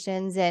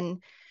situations.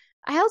 And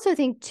I also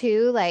think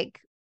too,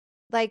 like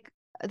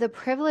the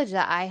privilege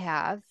that I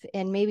have,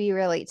 and maybe you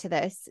relate to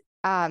this,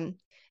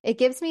 it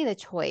gives me the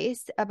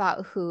choice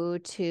about who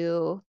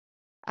to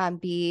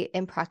be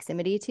in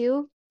proximity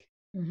to.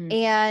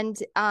 And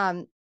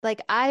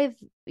like I've,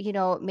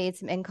 made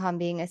some income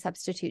being a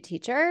substitute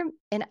teacher,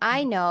 and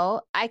I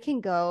know I can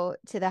go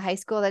to the high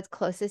school that's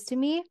closest to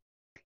me.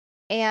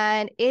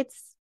 And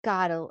it's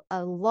got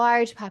a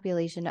large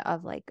population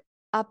of like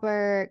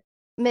upper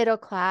middle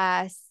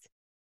class,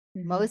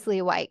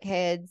 mostly white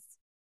kids,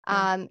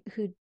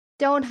 who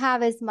don't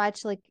have as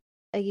much like,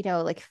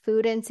 like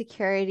food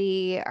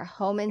insecurity or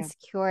home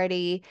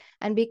insecurity.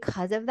 And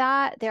because of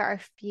that, there are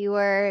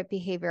fewer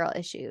behavioral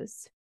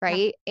issues.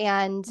 Right.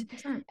 And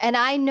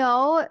I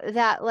know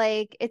that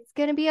like, it's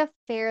going to be a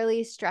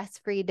fairly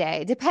stress-free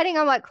day, depending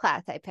on what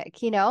class I pick,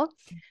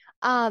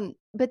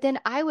 but then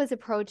I was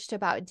approached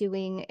about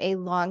doing a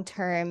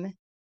long-term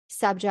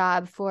sub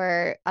job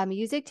for a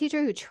music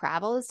teacher who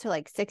travels to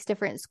like 6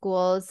 different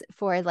schools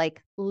for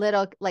like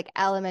little, like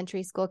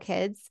elementary school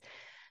kids.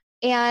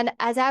 And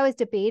as I was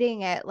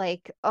debating it,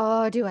 like,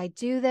 oh, do I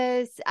do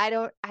this? I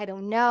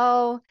don't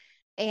know.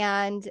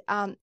 And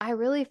I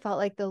really felt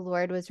like the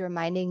Lord was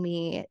reminding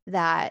me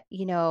that,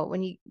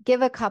 when you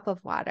give a cup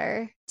of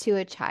water to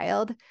a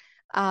child,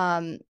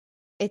 um,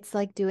 it's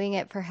like doing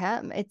it for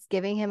him. It's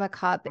giving him a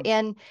cup,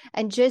 and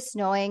just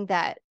knowing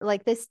that,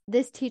 like, this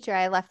teacher,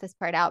 I left this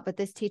part out, but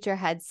this teacher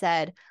had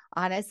said,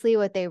 honestly,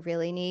 what they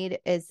really need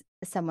is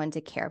someone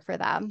to care for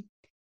them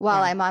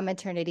while Yeah. I'm on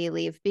maternity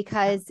leave,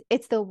 because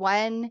it's the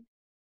one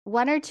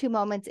or two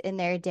moments in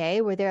their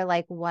day where they're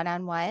like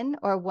one-on-one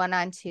or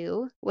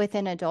one-on-two with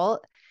an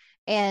adult.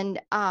 And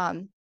a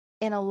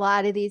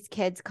lot of these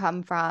kids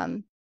come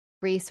from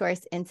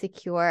resource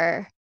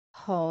insecure Yeah.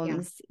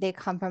 homes. They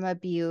come from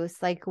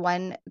abuse. Like,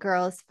 one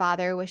girl's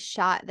father was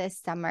shot this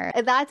summer.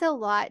 That's a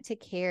lot to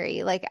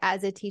carry, like,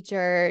 as a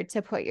teacher,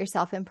 to put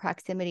yourself in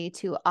proximity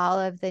to all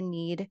of the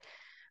need.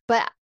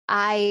 But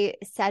I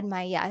said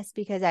my yes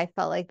because I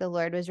felt like the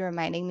Lord was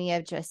reminding me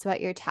of just what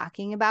you're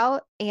talking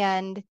about.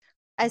 And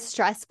as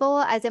stressful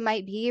as it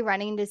might be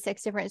running to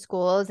 6 different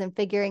schools and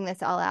figuring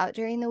this all out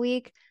during the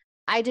week,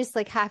 I just,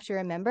 like, have to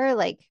remember,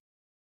 like,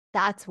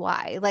 that's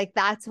why. Like,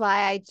 that's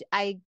why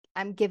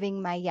I'm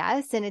giving my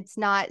yes. And it's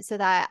not so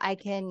that I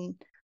can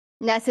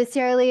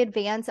necessarily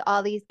advance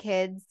all these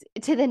kids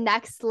to the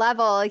next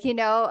level, on their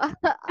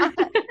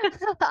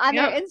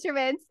Yep.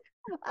 instruments.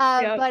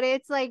 Yep. But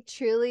it's like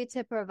truly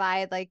to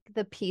provide, like,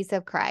 the peace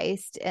of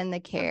Christ and the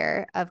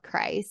care of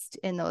Christ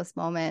in those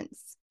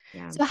moments.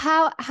 Yeah. So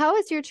how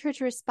has your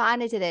church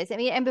responded to this? I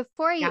mean, and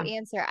before you Yeah.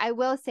 answer, I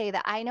will say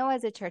that I know,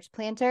 as a church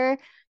planter,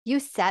 you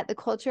set the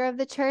culture of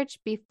the church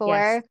Yes.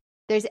 before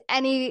there's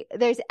anything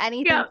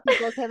Yep.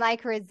 people can,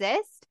 like,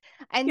 resist.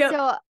 And Yep.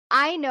 so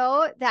I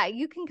know that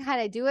you can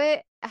kind of do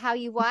it how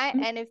you want,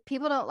 Mhm. and if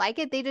people don't like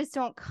it, they just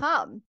don't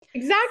come.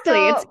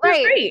 Exactly. It's So,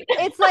 right. great.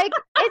 It's like,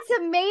 it's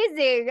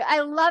amazing.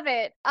 I love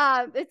it.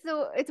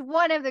 It's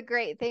one of the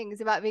great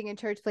things about being a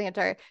church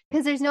planter,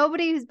 because there's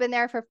nobody who's been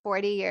there for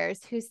 40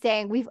 years who's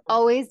saying we've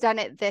always done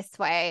it this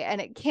way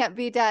and it can't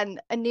be done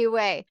a new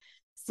way.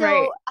 So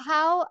Right.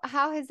 how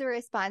has the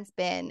response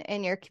been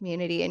in your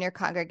community, in your Yeah.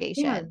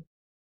 congregation?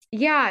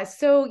 Yeah.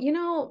 So,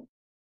 I'm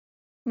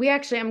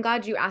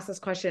glad you asked this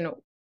question,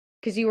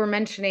 because you were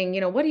mentioning,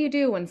 what do you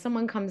do when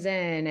someone comes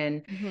in?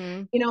 And,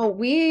 Mm-hmm.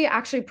 we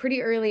actually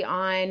pretty early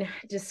on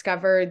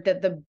discovered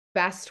that the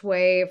best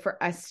way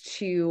for us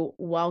to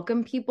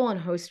welcome people and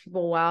host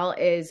people well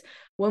is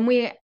when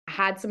we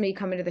had somebody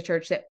come into the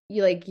church that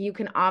you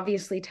can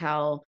obviously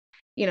tell,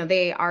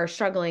 they are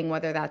struggling,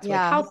 whether that's with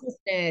Yeah.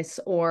 houselessness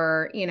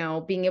or,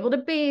 being able to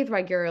bathe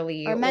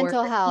regularly Or or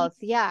mental health.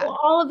 Yeah.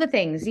 all of the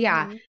things.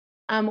 Yeah. Mm-hmm.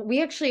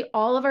 We actually,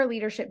 all of our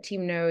leadership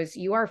team knows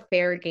you are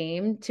fair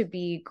game to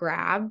be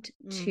grabbed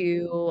Mm.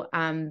 to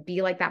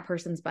be like that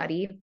person's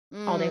buddy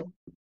all day. Mm.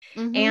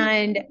 Mm-hmm.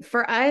 And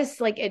for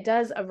us, like, it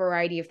does a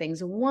variety of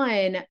things.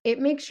 One, it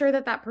makes sure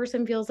that that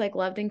person feels like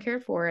loved and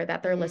cared for,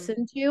 that they're Mm.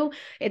 listened to.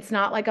 It's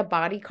not like a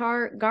guard.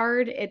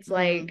 It's Mm.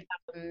 like,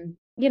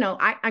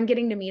 I'm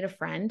getting to meet a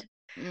friend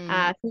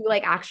Mm. who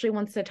like actually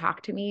wants to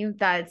talk to me,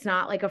 that's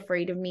not like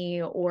afraid of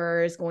me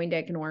or is going to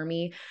ignore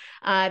me.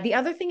 The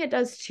other thing it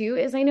does too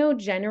is I know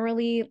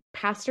generally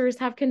pastors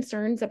have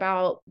concerns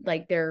about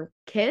like their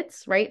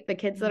kids, right? The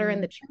kids that are in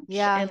the Mm. church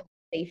Yeah. and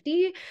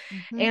safety.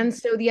 Mm-hmm. And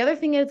so the other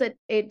thing is that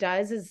it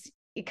does is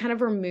it kind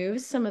of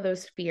removes some of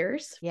those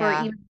fears for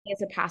Yeah. even me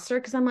as a pastor,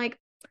 because I'm like,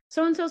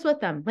 so and so's with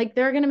them. Like,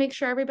 they're going to make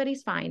sure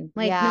everybody's fine.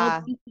 Like, Yeah.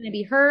 nobody's going to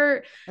be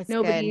hurt. That's good.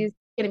 Nobody's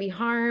going to be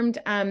harmed.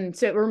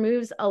 So it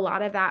removes a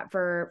lot of that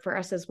for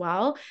us as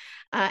well.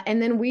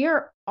 And then we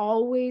are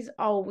always,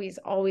 always,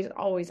 always,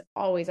 always,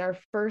 always, our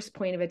first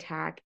point of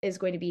attack is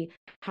going to be,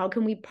 how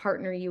can we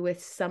partner you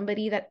with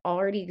somebody that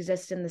already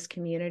exists in this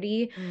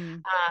community,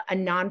 Mm. a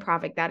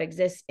nonprofit that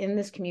exists in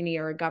this community,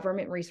 or a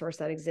government resource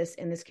that exists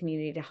in this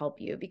community to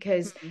help you?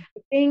 Because Mm.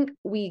 I think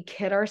we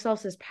kid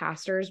ourselves as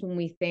pastors when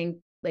we think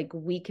like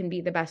we can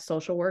be the best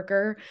social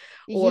worker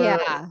or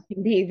Yeah.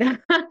 can be the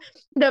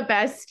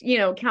best,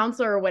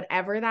 counselor or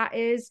whatever that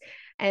is.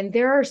 And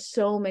there are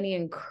so many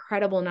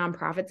incredible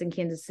nonprofits in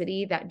Kansas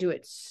City that do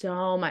it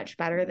so much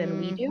better than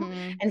we do.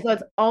 Mm-hmm. And so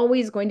it's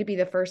always going to be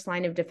the first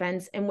line of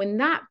defense. And when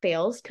that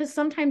fails, because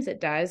sometimes it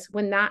does,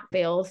 when that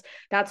fails,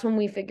 that's when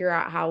we figure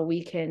out how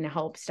we can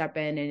help step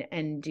in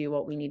and do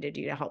what we need to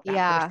do to help that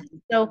Yeah.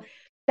 person. So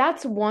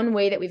that's one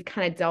way that we've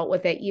kind of dealt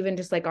with it, even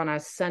just like on a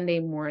Sunday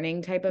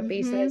morning type of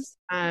Mm-hmm. basis.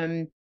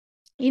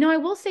 I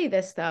will say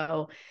this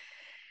though,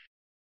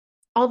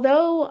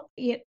 although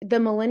the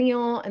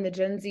millennial and the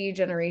Gen Z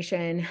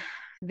generation,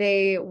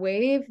 they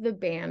wave the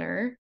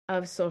banner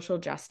of social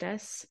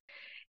justice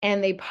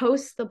and they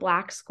post the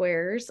black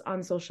squares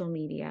on social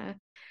media,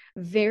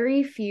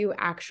 very few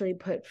actually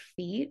put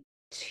feet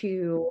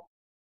to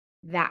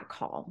that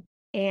call.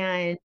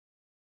 And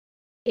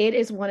it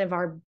is one of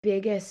our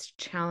biggest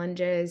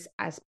challenges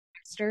as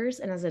pastors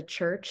and as a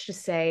church to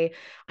say,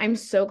 I'm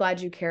so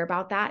glad you care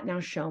about that. Now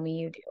show me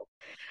you do.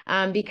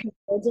 because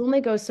words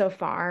only go so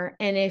far.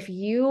 And if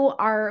you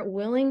are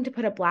willing to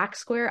put a black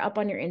square up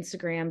on your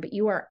Instagram, but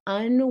you are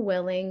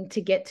unwilling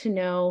to get to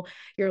know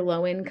your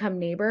low income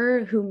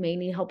neighbor who may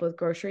need help with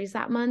groceries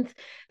that month,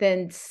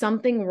 then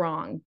something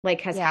wrong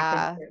like has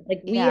happened Yeah. here.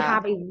 Like we Yeah.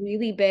 have a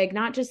really big,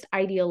 not just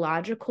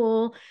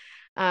ideological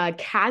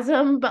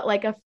chasm, but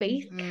like a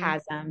faith Mm-hmm.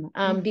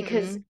 chasm,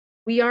 because Mm-hmm.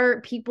 we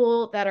are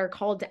people that are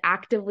called to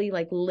actively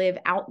like live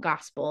out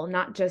gospel,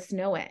 not just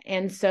know it.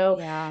 And so,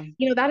 Yeah.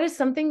 that is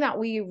something that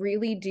we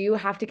really do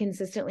have to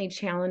consistently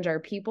challenge our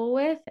people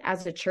with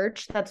as a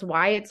church. That's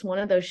why it's one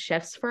of those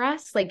shifts for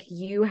us. Like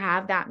you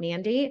have that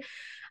mandate.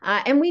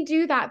 And we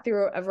do that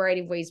through a variety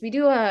of ways. We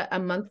do a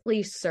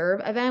monthly serve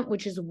event,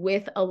 which is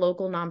with a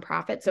local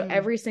nonprofit. So Mm.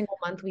 every single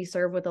month we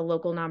serve with a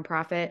local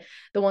nonprofit.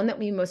 The one that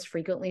we most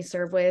frequently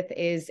serve with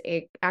is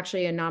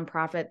actually a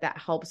nonprofit that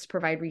helps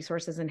provide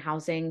resources and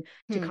housing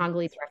to Hmm.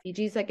 Congolese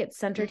refugees that gets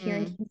centered here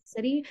in Mm. Kansas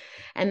City.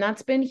 And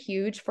that's been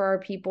huge for our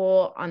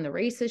people on the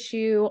race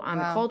issue, on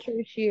the Wow. culture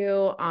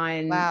issue,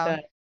 on Wow.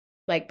 the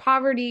like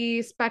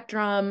poverty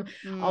spectrum,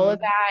 all of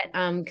Mm.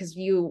 that. Because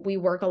we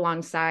work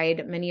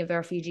alongside many of the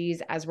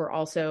refugees as we're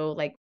also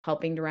like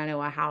helping to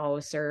reno a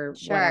house or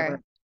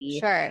whatever.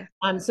 Sure.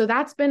 Sure. So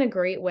that's been a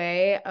great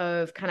way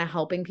of kind of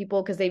helping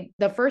people because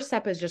the first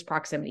step is just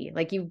proximity.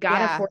 Like you've got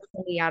to Yeah. force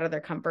somebody out of their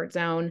comfort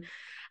zone,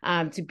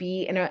 to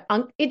be in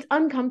it's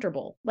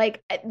uncomfortable.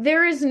 Like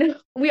there is no,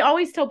 we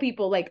always tell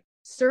people like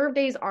serve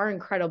days are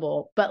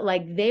incredible, but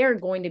like they are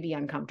going to be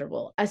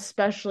uncomfortable,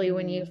 especially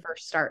when you Mm.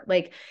 first start.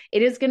 Like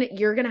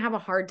you're gonna have a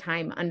hard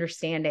time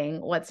understanding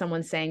what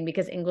someone's saying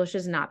because English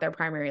is not their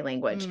primary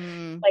language.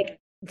 Mm. Like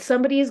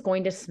somebody is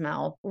going to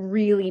smell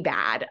really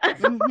bad.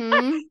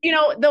 Mm-hmm.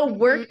 The Mm-hmm.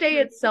 workday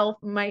itself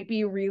might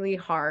be really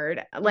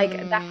hard. Like the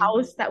Mm.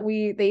 house that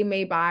they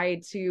may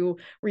buy to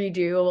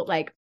redo,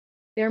 like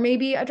there may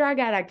be a drug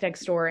addict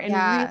next door and really,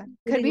 Yeah.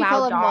 Could really be full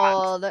loud of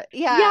dogs. mold.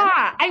 Yeah.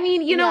 Yeah. I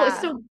mean, Yeah.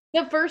 so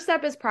the first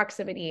step is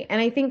proximity. And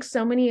I think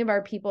so many of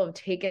our people have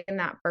taken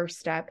that first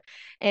step.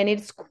 And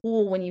it's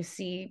cool when you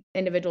see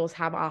individuals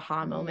have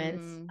aha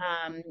moments,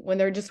 Mm. when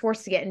they're just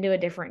forced to get into a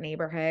different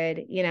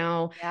neighborhood,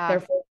 Yeah. they're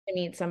forced to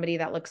meet somebody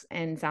that looks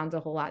and sounds a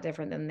whole lot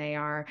different than they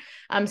are.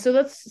 So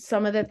that's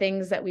some of the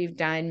things that we've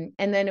done.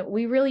 And then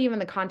we really, even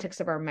the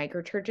context of our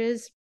micro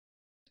churches,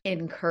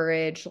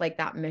 encourage like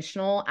that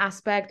missional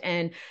aspect.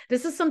 And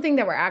this is something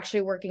that we're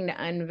actually working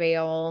to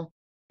unveil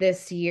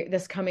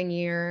this coming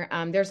year.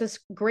 There's this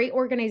great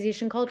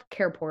organization called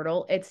Care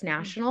Portal. It's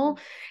national.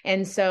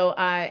 And so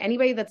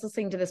anybody that's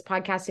listening to this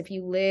podcast, if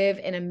you live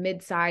in a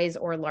mid-size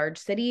or large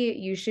city,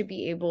 you should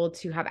be able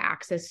to have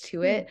access to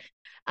Mm.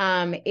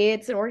 it.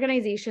 It's an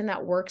organization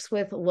that works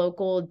with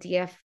local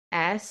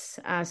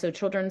so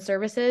children's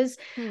services,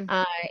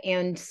 Mm.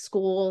 and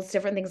schools,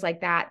 different things like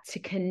that, to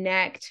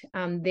connect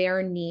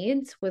their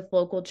needs with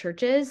local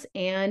churches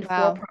and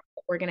Wow. for-profit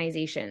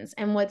organizations.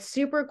 And what's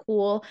super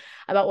cool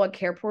about what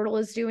Care Portal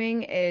is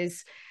doing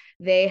is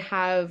they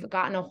have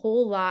gotten a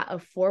whole lot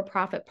of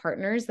for-profit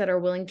partners that are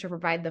willing to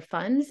provide the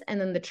funds,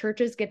 and then the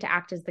churches get to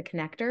act as the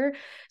connector.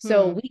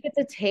 So Hmm. we get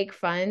to take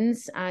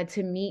funds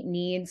to meet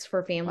needs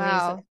for families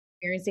Wow.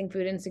 experiencing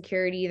food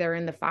insecurity. They're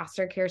in the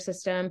foster care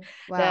system,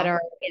 that Wow.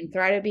 are in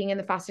threat of being in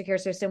the foster care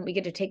system. We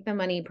get to take the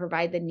money,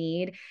 provide the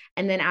need,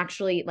 and then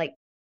actually like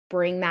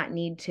bring that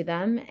need to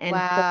them and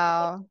hold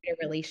Wow. a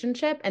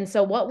relationship. And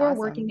so what we're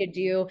working Awesome. to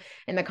do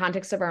in the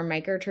context of our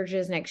micro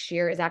churches next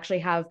year is actually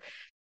have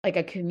like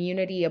a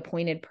community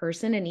appointed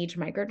person in each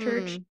micro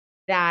church Hmm.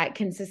 that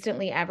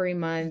consistently every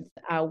month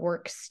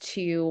works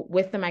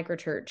with the micro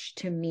church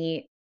to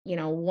meet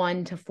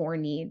 1 to 4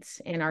 needs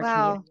in our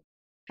Wow. community.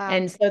 Wow.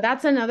 And so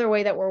that's another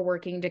way that we're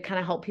working to kind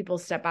of help people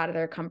step out of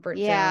their comfort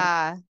zone,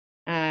 Yeah.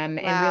 and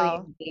really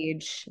Wow.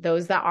 engage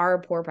those that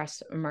are poor,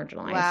 pressed, and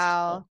marginalized. So,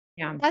 Wow.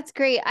 yeah. That's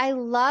great. I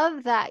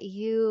love that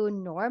you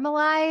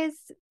normalize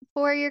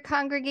for your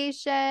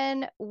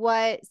congregation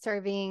what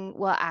serving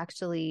will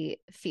actually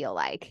feel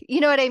like.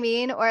 You know what I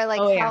mean? Or like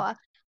Oh, yeah.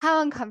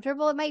 how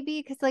uncomfortable it might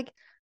be. Cause like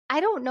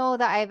I don't know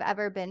that I've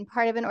ever been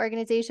part of an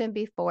organization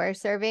before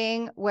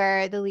serving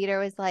where the leader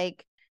was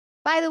like,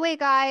 by the way,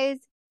 guys,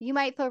 you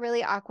might feel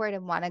really awkward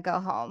and want to go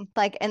home,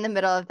 like in the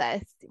middle of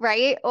this,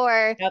 right?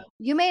 Or Yep.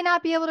 you may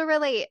not be able to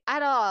relate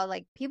at all.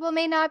 Like people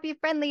may not be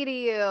friendly to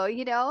you,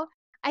 you know?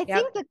 I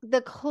think Yep.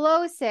 the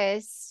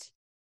closest,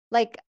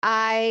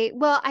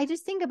 I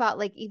just think about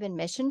like even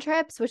mission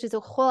trips, which is a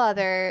whole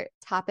other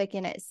topic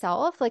in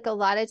itself. Like a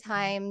lot of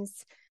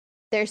times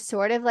there's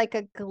sort of like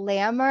a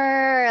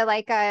glamour,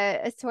 like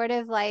a sort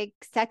of like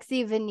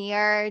sexy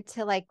veneer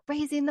to like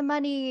raising the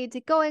money to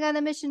going on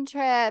the mission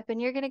trip.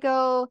 And you're going to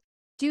go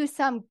do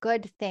some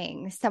good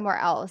thing somewhere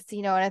else,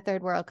 in a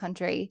third world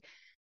country.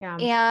 Yeah.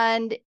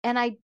 And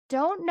I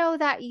don't know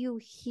that you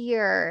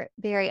hear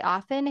very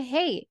often,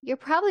 hey, you're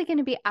probably going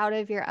to be out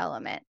of your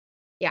element.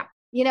 Yeah.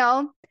 You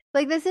know,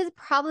 like this is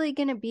probably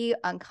going to be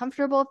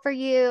uncomfortable for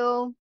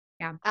you.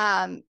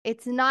 Yeah.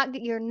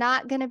 You're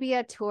not going to be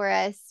a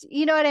tourist.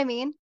 You know what I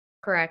mean?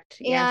 Correct.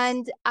 Yes.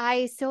 And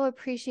I so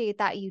appreciate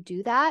that you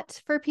do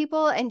that for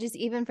people, and just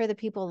even for the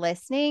people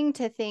listening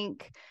to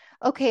think,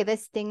 okay,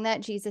 this thing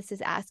that Jesus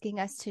is asking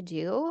us to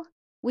do,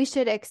 we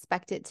should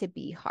expect it to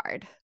be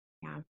hard.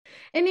 Yeah.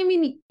 And I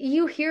mean,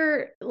 you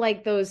hear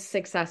like those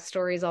success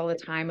stories all the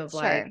time of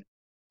Sure.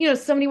 like,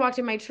 somebody walked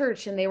in my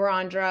church and they were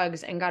on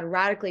drugs and God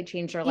radically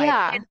changed their life.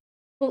 Yeah. And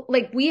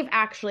like we've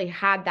actually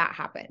had that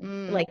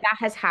happen. Like that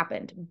has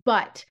happened.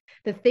 But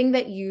the thing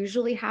that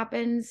usually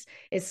happens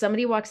is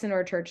somebody walks into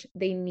our church,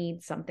 they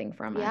need something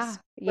from us.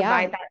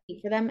 Provide that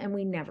need for them, and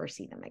we never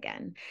see them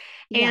again.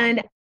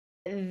 Yeah.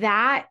 And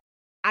that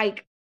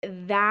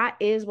that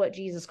is what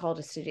Jesus called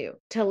us to do,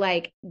 to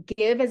like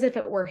give as if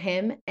it were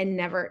him and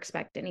never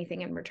expect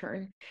anything in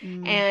return.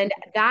 And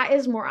that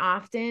is more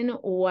often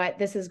what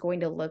this is going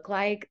to look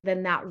like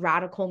than that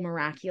radical,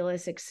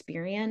 miraculous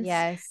experience.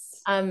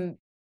 Yes.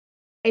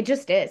 It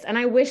just is. And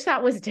I wish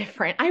that was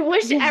different. I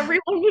wish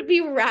everyone would be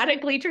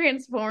radically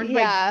transformed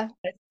by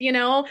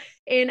Jesus,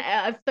 in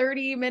a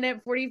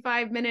 30-minute,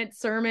 45-minute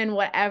sermon,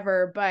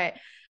 whatever. But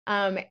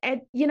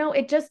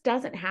it just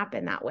doesn't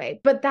happen that way.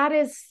 But that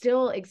is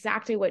still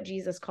exactly what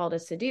Jesus called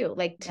us to do,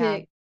 like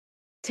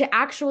to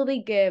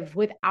actually give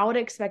without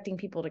expecting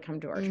people to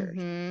come to our church,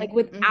 like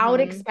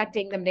without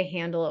expecting them to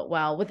handle it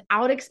well,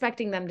 without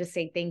expecting them to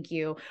say thank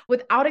you,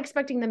 without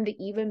expecting them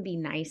to even be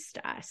nice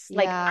to us.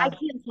 Like I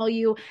can't tell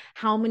you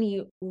how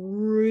many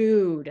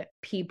rude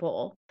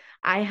people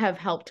I have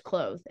helped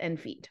clothe and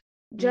feed.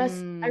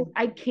 Just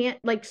I can't,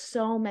 like,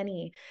 so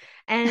many.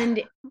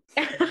 And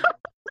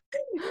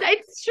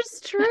it's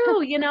just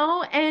true,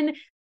 and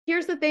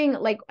here's the thing,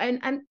 like,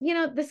 and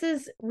this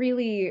is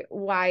really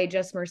why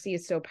Just Mercy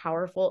is so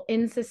powerful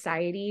in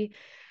society.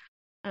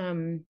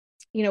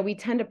 We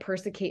tend to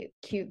persecute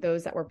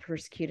those that were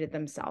persecuted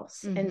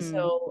themselves. And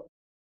so,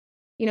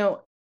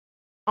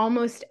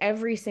 almost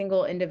every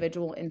single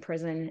individual in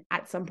prison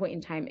at some point in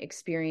time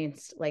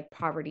experienced like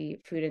poverty,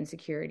 food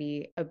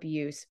insecurity,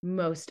 abuse,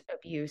 most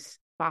abuse,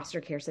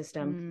 foster care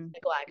system,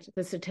 neglect.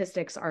 The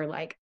statistics are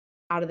like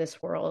out of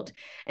this world.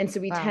 And so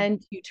we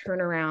tend to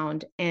turn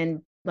around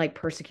and like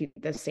persecute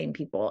those same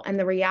people. And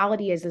the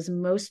reality is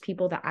most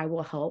people that I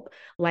will help,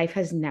 life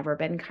has never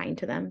been kind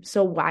to them.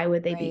 So why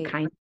would they be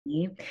kind to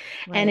me?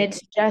 And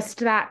it's just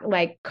that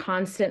like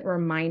constant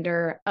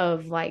reminder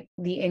of like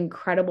the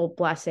incredible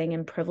blessing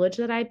and privilege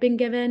that I've been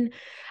given,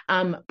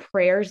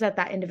 prayers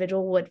that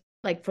individual would,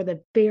 like, for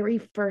the very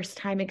first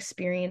time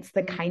experience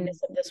the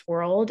kindness of this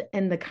world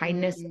and the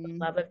kindness and the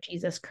love of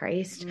Jesus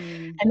Christ.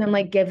 And then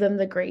like give them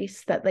the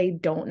grace that they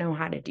don't know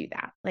how to do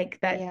that. Like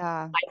that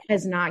life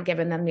has not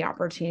given them the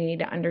opportunity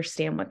to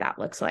understand what that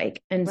looks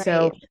like. And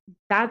so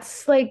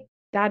that's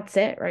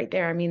it right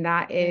there. I mean,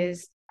 that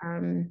is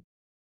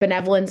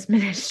benevolence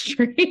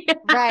ministry.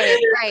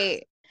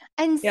 Right.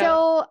 And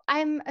so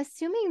I'm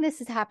assuming this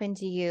has happened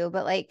to you,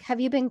 but like,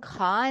 have you been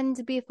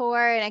conned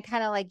before? And I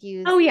kind of like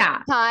use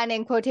con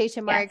in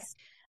quotation marks.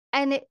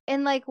 And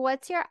like,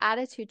 what's your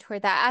attitude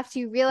toward that after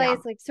you realize,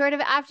 like, sort of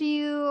after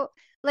you,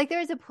 like, there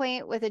was a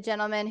point with a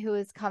gentleman who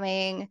was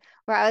coming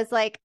where I was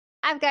like,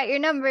 I've got your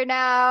number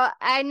now.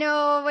 I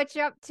know what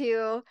you're up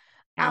to.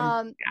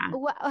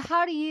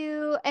 How do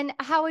you, and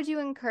how would you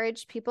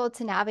encourage people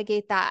to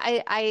navigate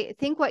that? I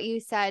think what you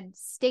said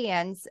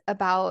stands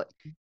about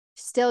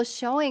still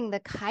showing the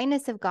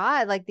kindness of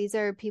God. Like, these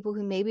are people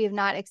who maybe have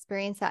not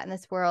experienced that in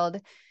this world.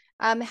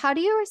 How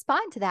do you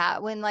respond to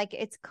that when like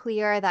it's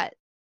clear that,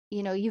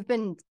 you've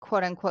been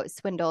quote unquote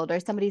swindled or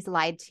somebody's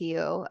lied to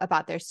you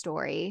about their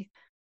story?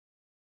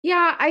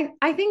 Yeah,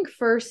 I think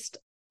first,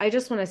 I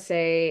just want to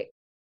say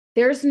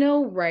there's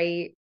no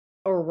right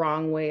or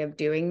wrong way of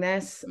doing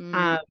this.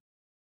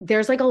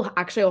 There's like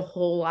actually a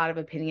whole lot of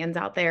opinions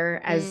out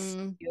there as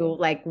to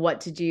like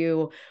what to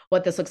do,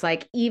 what this looks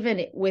like,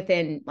 even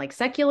within like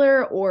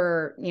secular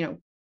or,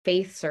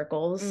 faith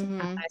circles.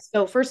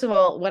 So first of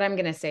all, what I'm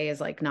going to say is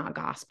like not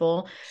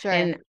gospel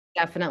and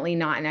definitely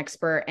not an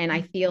expert. And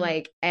I feel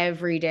like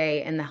every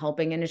day in the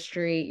helping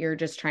industry, you're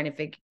just trying to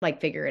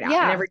figure it out.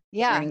 And every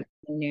day learning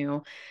something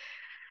new.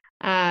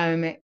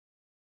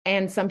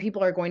 And some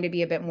people are going to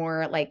be a bit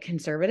more like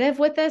conservative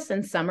with this,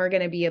 and some are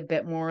going to be a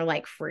bit more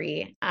like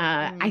free.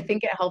 I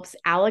think it helps.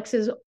 Alex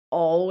is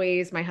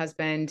always, my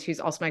husband, who's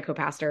also my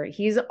co-pastor,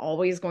 he's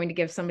always going to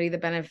give somebody the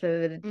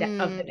benefit of the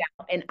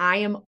doubt. And I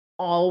am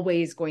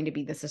always going to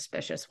be the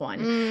suspicious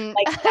one.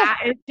 Like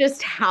that is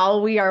just how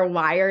we are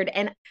wired.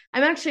 And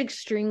I'm actually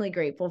extremely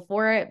grateful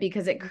for it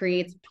because it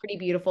creates pretty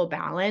beautiful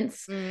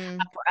balance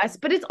for us,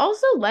 but it's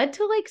also led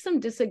to like some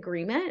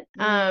disagreement.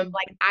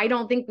 Like, I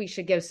don't think we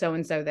should give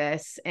so-and-so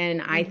this,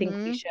 and I think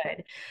we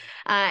should.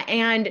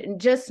 And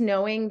just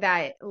knowing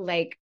that,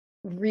 like,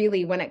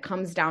 really, when it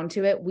comes down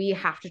to it, we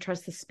have to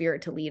trust the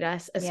Spirit to lead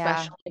us,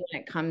 especially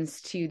when it comes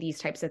to these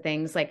types of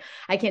things. Like,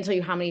 I can't tell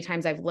you how many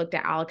times I've looked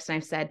at Alex and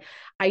I've said,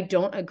 I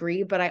don't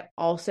agree, but I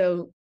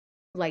also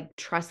like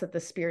trust that the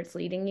Spirit's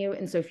leading you.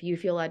 And so if you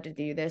feel led to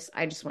do this,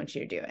 I just want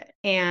you to do it.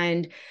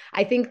 And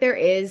I think there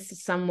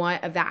is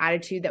somewhat of that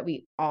attitude that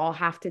we all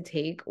have to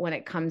take when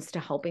it comes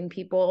to helping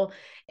people,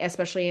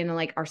 especially in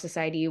like our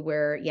society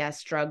where,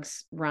 yes,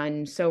 drugs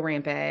run so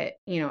rampant,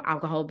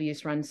 alcohol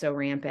abuse runs so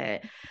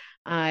rampant,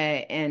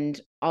 and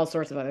all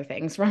sorts of other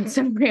things run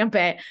so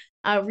rampant.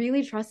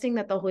 Really trusting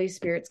that the Holy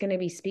Spirit's going to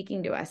be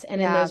speaking to us.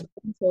 And in those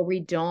moments where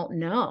we don't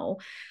know,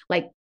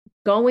 like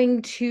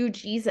going to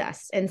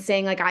Jesus and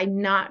saying like,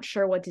 I'm not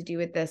sure what to do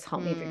with this.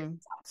 Help me figure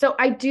this out.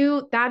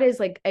 So that is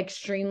like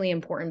extremely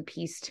important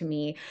piece to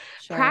me.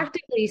 Sure.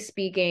 Practically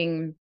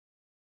speaking,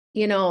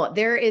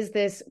 there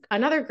is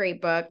another great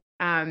book.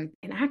 And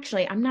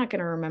actually I'm not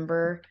going to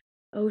remember.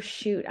 Oh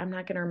shoot. I'm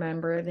not going to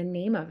remember the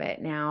name of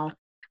it now.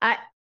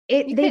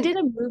 They did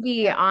a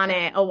movie on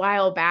it a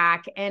while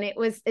back, and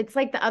it's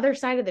like the other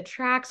side of the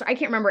tracks. So I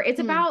can't remember. It's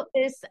about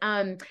this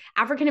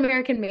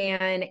African-American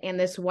man and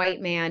this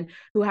white man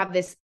who have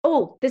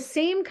the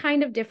same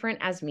kind of different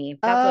as me.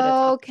 That's what it's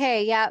called.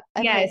 Okay. Yep.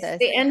 Yes.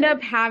 They end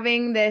up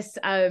having this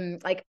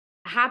like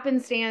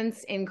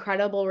happenstance,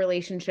 incredible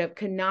relationship,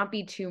 could not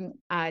be two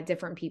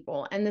different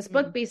people. And this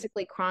book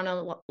basically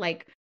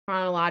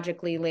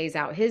chronologically lays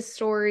out his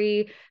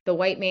story, the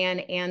white man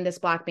and this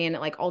black man. It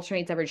like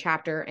alternates every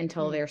chapter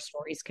until their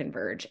stories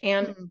converge.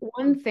 And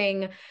one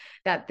thing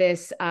that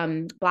this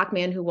black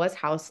man who was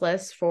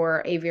houseless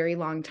for a very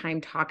long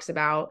time talks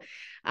about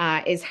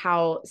is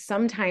how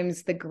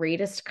sometimes the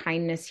greatest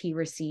kindness he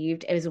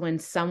received is when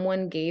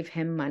someone gave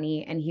him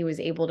money and he was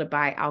able to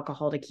buy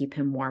alcohol to keep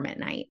him warm at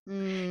night.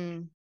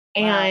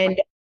 And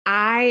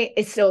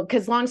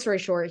because long story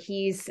short,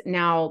 he's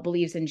now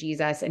believes in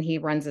Jesus and he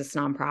runs this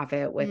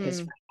nonprofit with his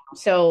friend.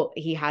 So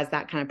he has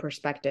that kind of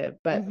perspective,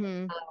 but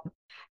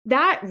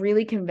that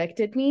really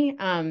convicted me.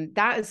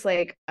 That is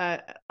like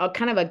a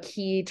kind of a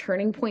key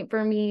turning point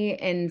for me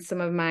in some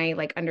of my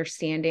like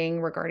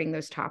understanding regarding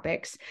those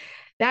topics.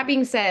 That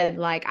being said,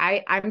 like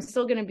I'm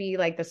still going to be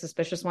like the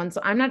suspicious one. So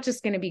I'm not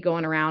just going to be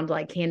going around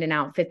like handing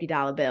out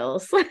 $50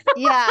 bills.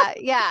 Yeah.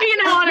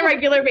 On a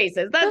regular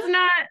basis. That's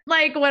not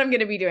like what I'm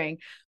going to be doing.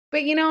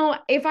 But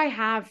if I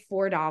have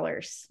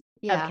 $4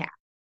 of cash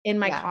in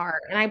my car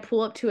and I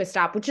pull up to a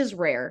stop, which is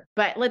rare,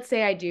 but let's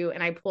say I do,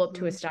 and I pull up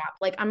to a stop,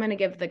 like I'm going to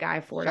give the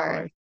guy $4.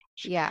 Sure.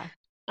 Yeah.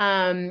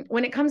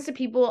 When it comes to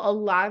people, a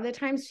lot of the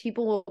times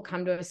people will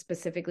come to us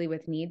specifically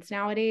with needs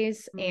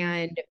nowadays.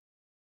 And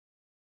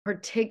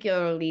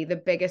particularly the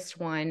biggest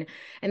one,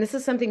 and this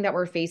is something that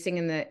we're facing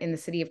in the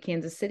city of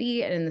Kansas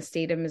City and in the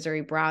state of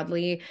Missouri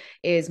broadly,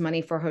 is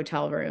money for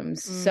hotel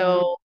rooms.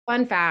 So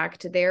fun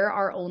fact, there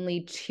are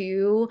only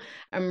 2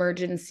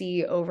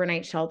 emergency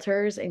overnight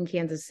shelters in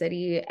Kansas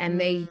City, and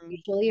they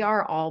usually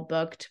are all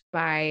booked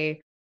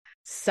by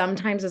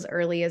sometimes as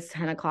early as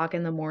 10 o'clock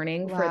in the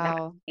morning for that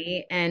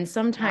night. And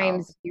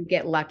sometimes you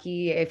get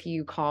lucky if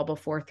you call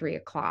before 3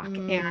 o'clock.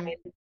 And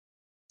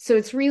so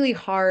it's really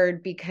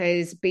hard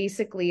because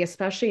basically,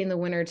 especially in the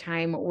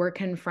wintertime, we're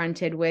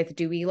confronted with,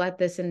 do we let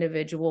this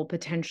individual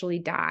potentially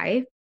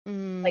die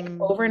like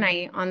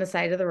overnight on the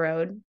side of the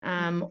road?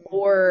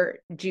 Or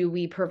do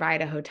we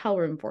provide a hotel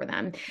room for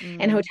them?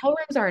 And hotel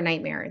rooms are a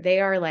nightmare. They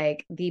are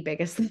like the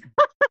biggest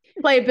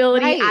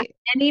liability. Ask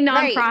any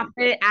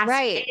nonprofit, ask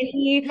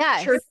any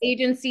church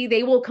agency,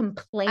 they will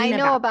complain. I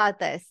know about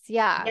this.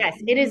 Yeah. Yes,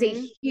 it is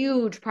a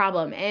huge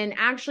problem. And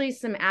actually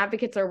some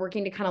advocates are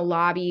working to kind of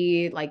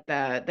lobby like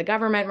the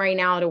government right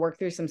now to work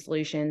through some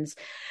solutions.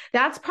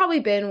 That's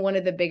probably been one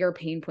of the bigger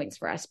pain points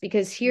for us,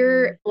 because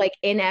here, like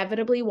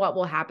inevitably what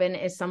will happen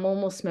is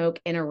someone will smoke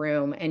in a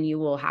room and you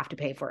will have to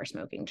pay for a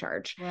smoking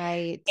charge.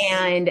 Right.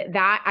 And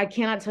that, I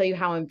cannot tell you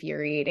how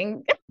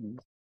infuriating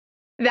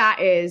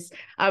that is,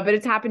 but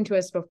it's happened to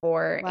us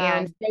before. Wow.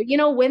 And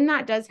so, when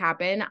that does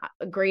happen,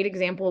 a great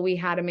example, we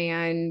had a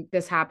man,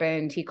 this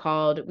happened, he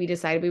called, we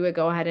decided we would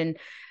go ahead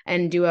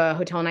and do a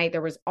hotel night.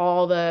 There was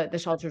all the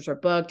shelters were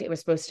booked. It was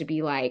supposed to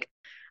be like,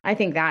 I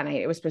think that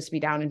night it was supposed to be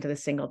down into the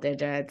single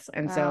digits.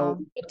 And so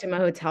we booked him a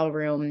hotel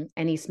room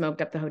and he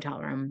smoked up the hotel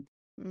room.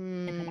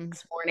 And the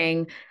next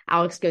morning,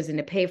 Alex goes in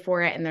to pay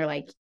for it. And they're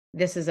like,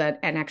 this is an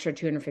extra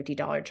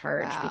 $250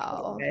 charge because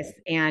of this.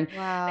 And the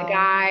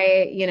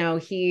guy,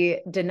 he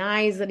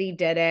denies that he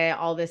did it,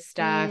 all this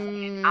stuff.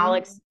 And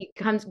Alex, he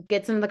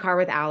gets into the car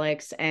with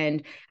Alex,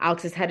 and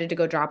Alex is headed to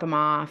go drop him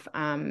off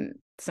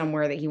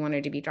somewhere that he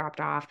wanted to be dropped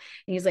off.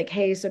 And he's like,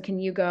 hey, so can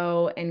you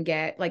go and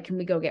can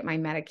we go get my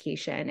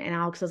medication? And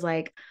Alex was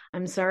like,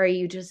 I'm sorry,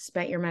 you just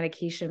spent your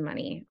medication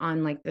money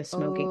on like the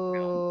smoking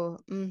room.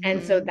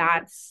 And so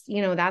that's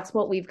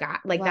what we've got.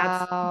 Like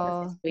that's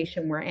the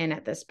situation we're in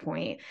at this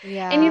point.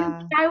 Yeah.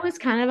 And I was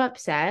kind of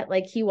upset.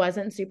 Like he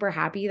wasn't super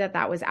happy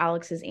that was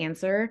Alex's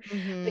answer.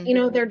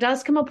 But there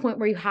does come a point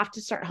where you have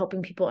to start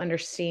helping people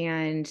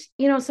understand,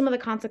 some of the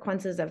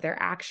consequences of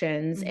their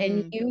actions.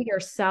 And you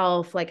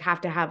yourself like have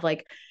to have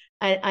like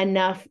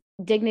enough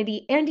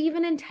dignity and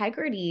even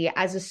integrity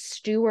as a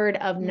steward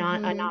of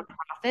not a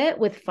nonprofit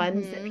with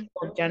funds that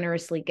people have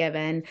generously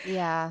given.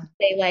 Yeah.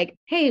 Say like,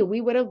 hey, we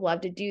would have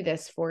loved to do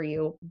this for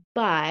you,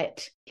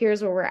 but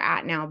here's where we're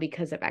at now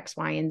because of X,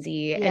 Y, and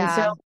Z. Yeah. And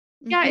so,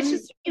 yeah, it's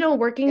just,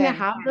 working to Good.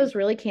 have those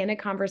really candid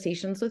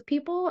conversations with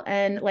people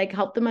and like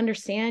help them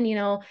understand,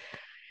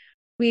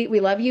 we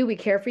love you, we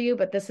care for you,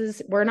 but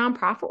we're a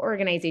nonprofit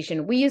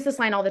organization. We use this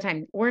line all the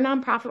time. We're a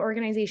nonprofit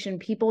organization.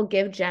 People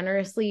give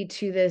generously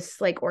to this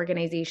like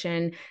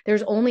organization.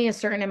 There's only a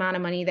certain amount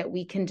of money that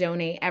we can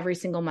donate every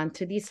single month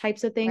to these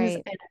types of things.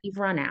 Right. And we've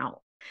run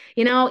out,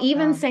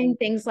 even saying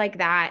things like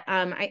that.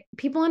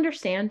 People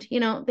understand,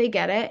 they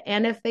get it.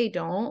 And if they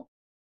don't,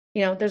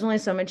 there's only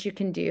so much you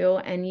can do.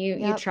 And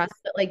you trust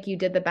that like you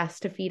did the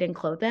best to feed and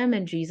clothe them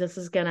and Jesus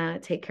is going to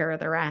take care of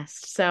the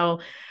rest.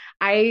 So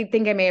I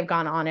think I may have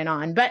gone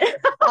on, but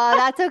oh,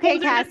 that's okay,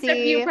 those are just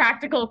a few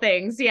practical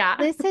things. Yeah.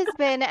 This has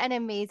been an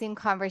amazing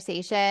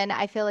conversation.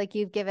 I feel like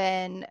you've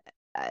given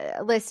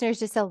listeners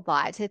just a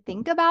lot to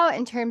think about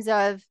in terms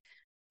of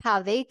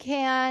how they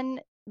can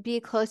be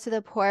close to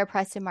the poor,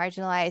 oppressed, and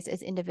marginalized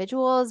as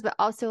individuals, but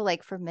also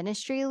like for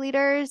ministry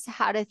leaders,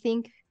 how to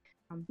think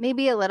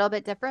maybe a little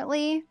bit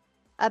differently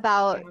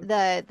about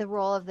the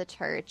role of the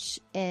church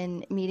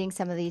in meeting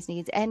some of these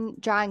needs and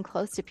drawing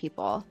close to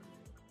people.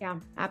 Yeah,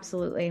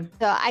 absolutely.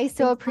 So I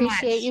so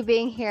appreciate you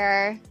being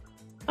here.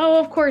 Oh,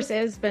 of course. It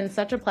has been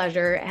such a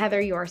pleasure. Heather,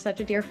 you are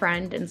such a dear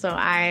friend. And so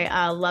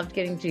I loved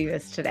getting to do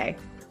this today.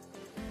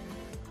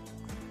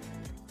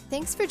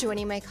 Thanks for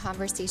joining my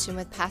conversation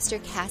with Pastor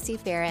Cassie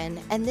Farron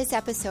and this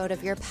episode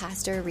of Your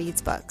Pastor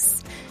Reads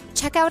Books.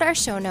 Check out our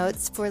show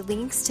notes for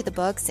links to the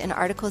books and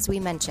articles we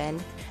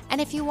mentioned. And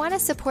if you want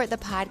to support the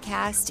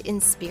podcast in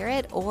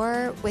spirit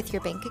or with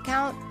your bank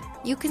account,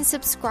 you can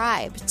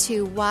subscribe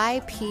to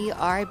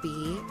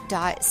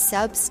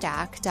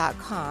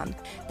yprb.substack.com.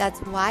 That's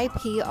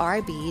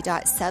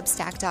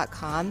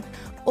yprb.substack.com.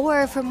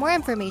 Or for more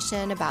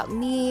information about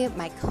me,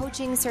 my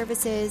coaching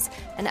services,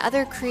 and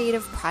other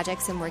creative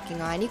projects I'm working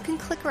on, you can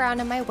click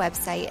around on my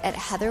website at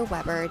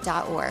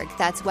heatherweber.org.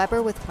 That's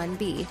Weber with one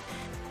B.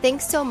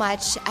 Thanks so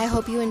much. I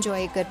hope you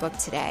enjoy a good book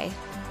today.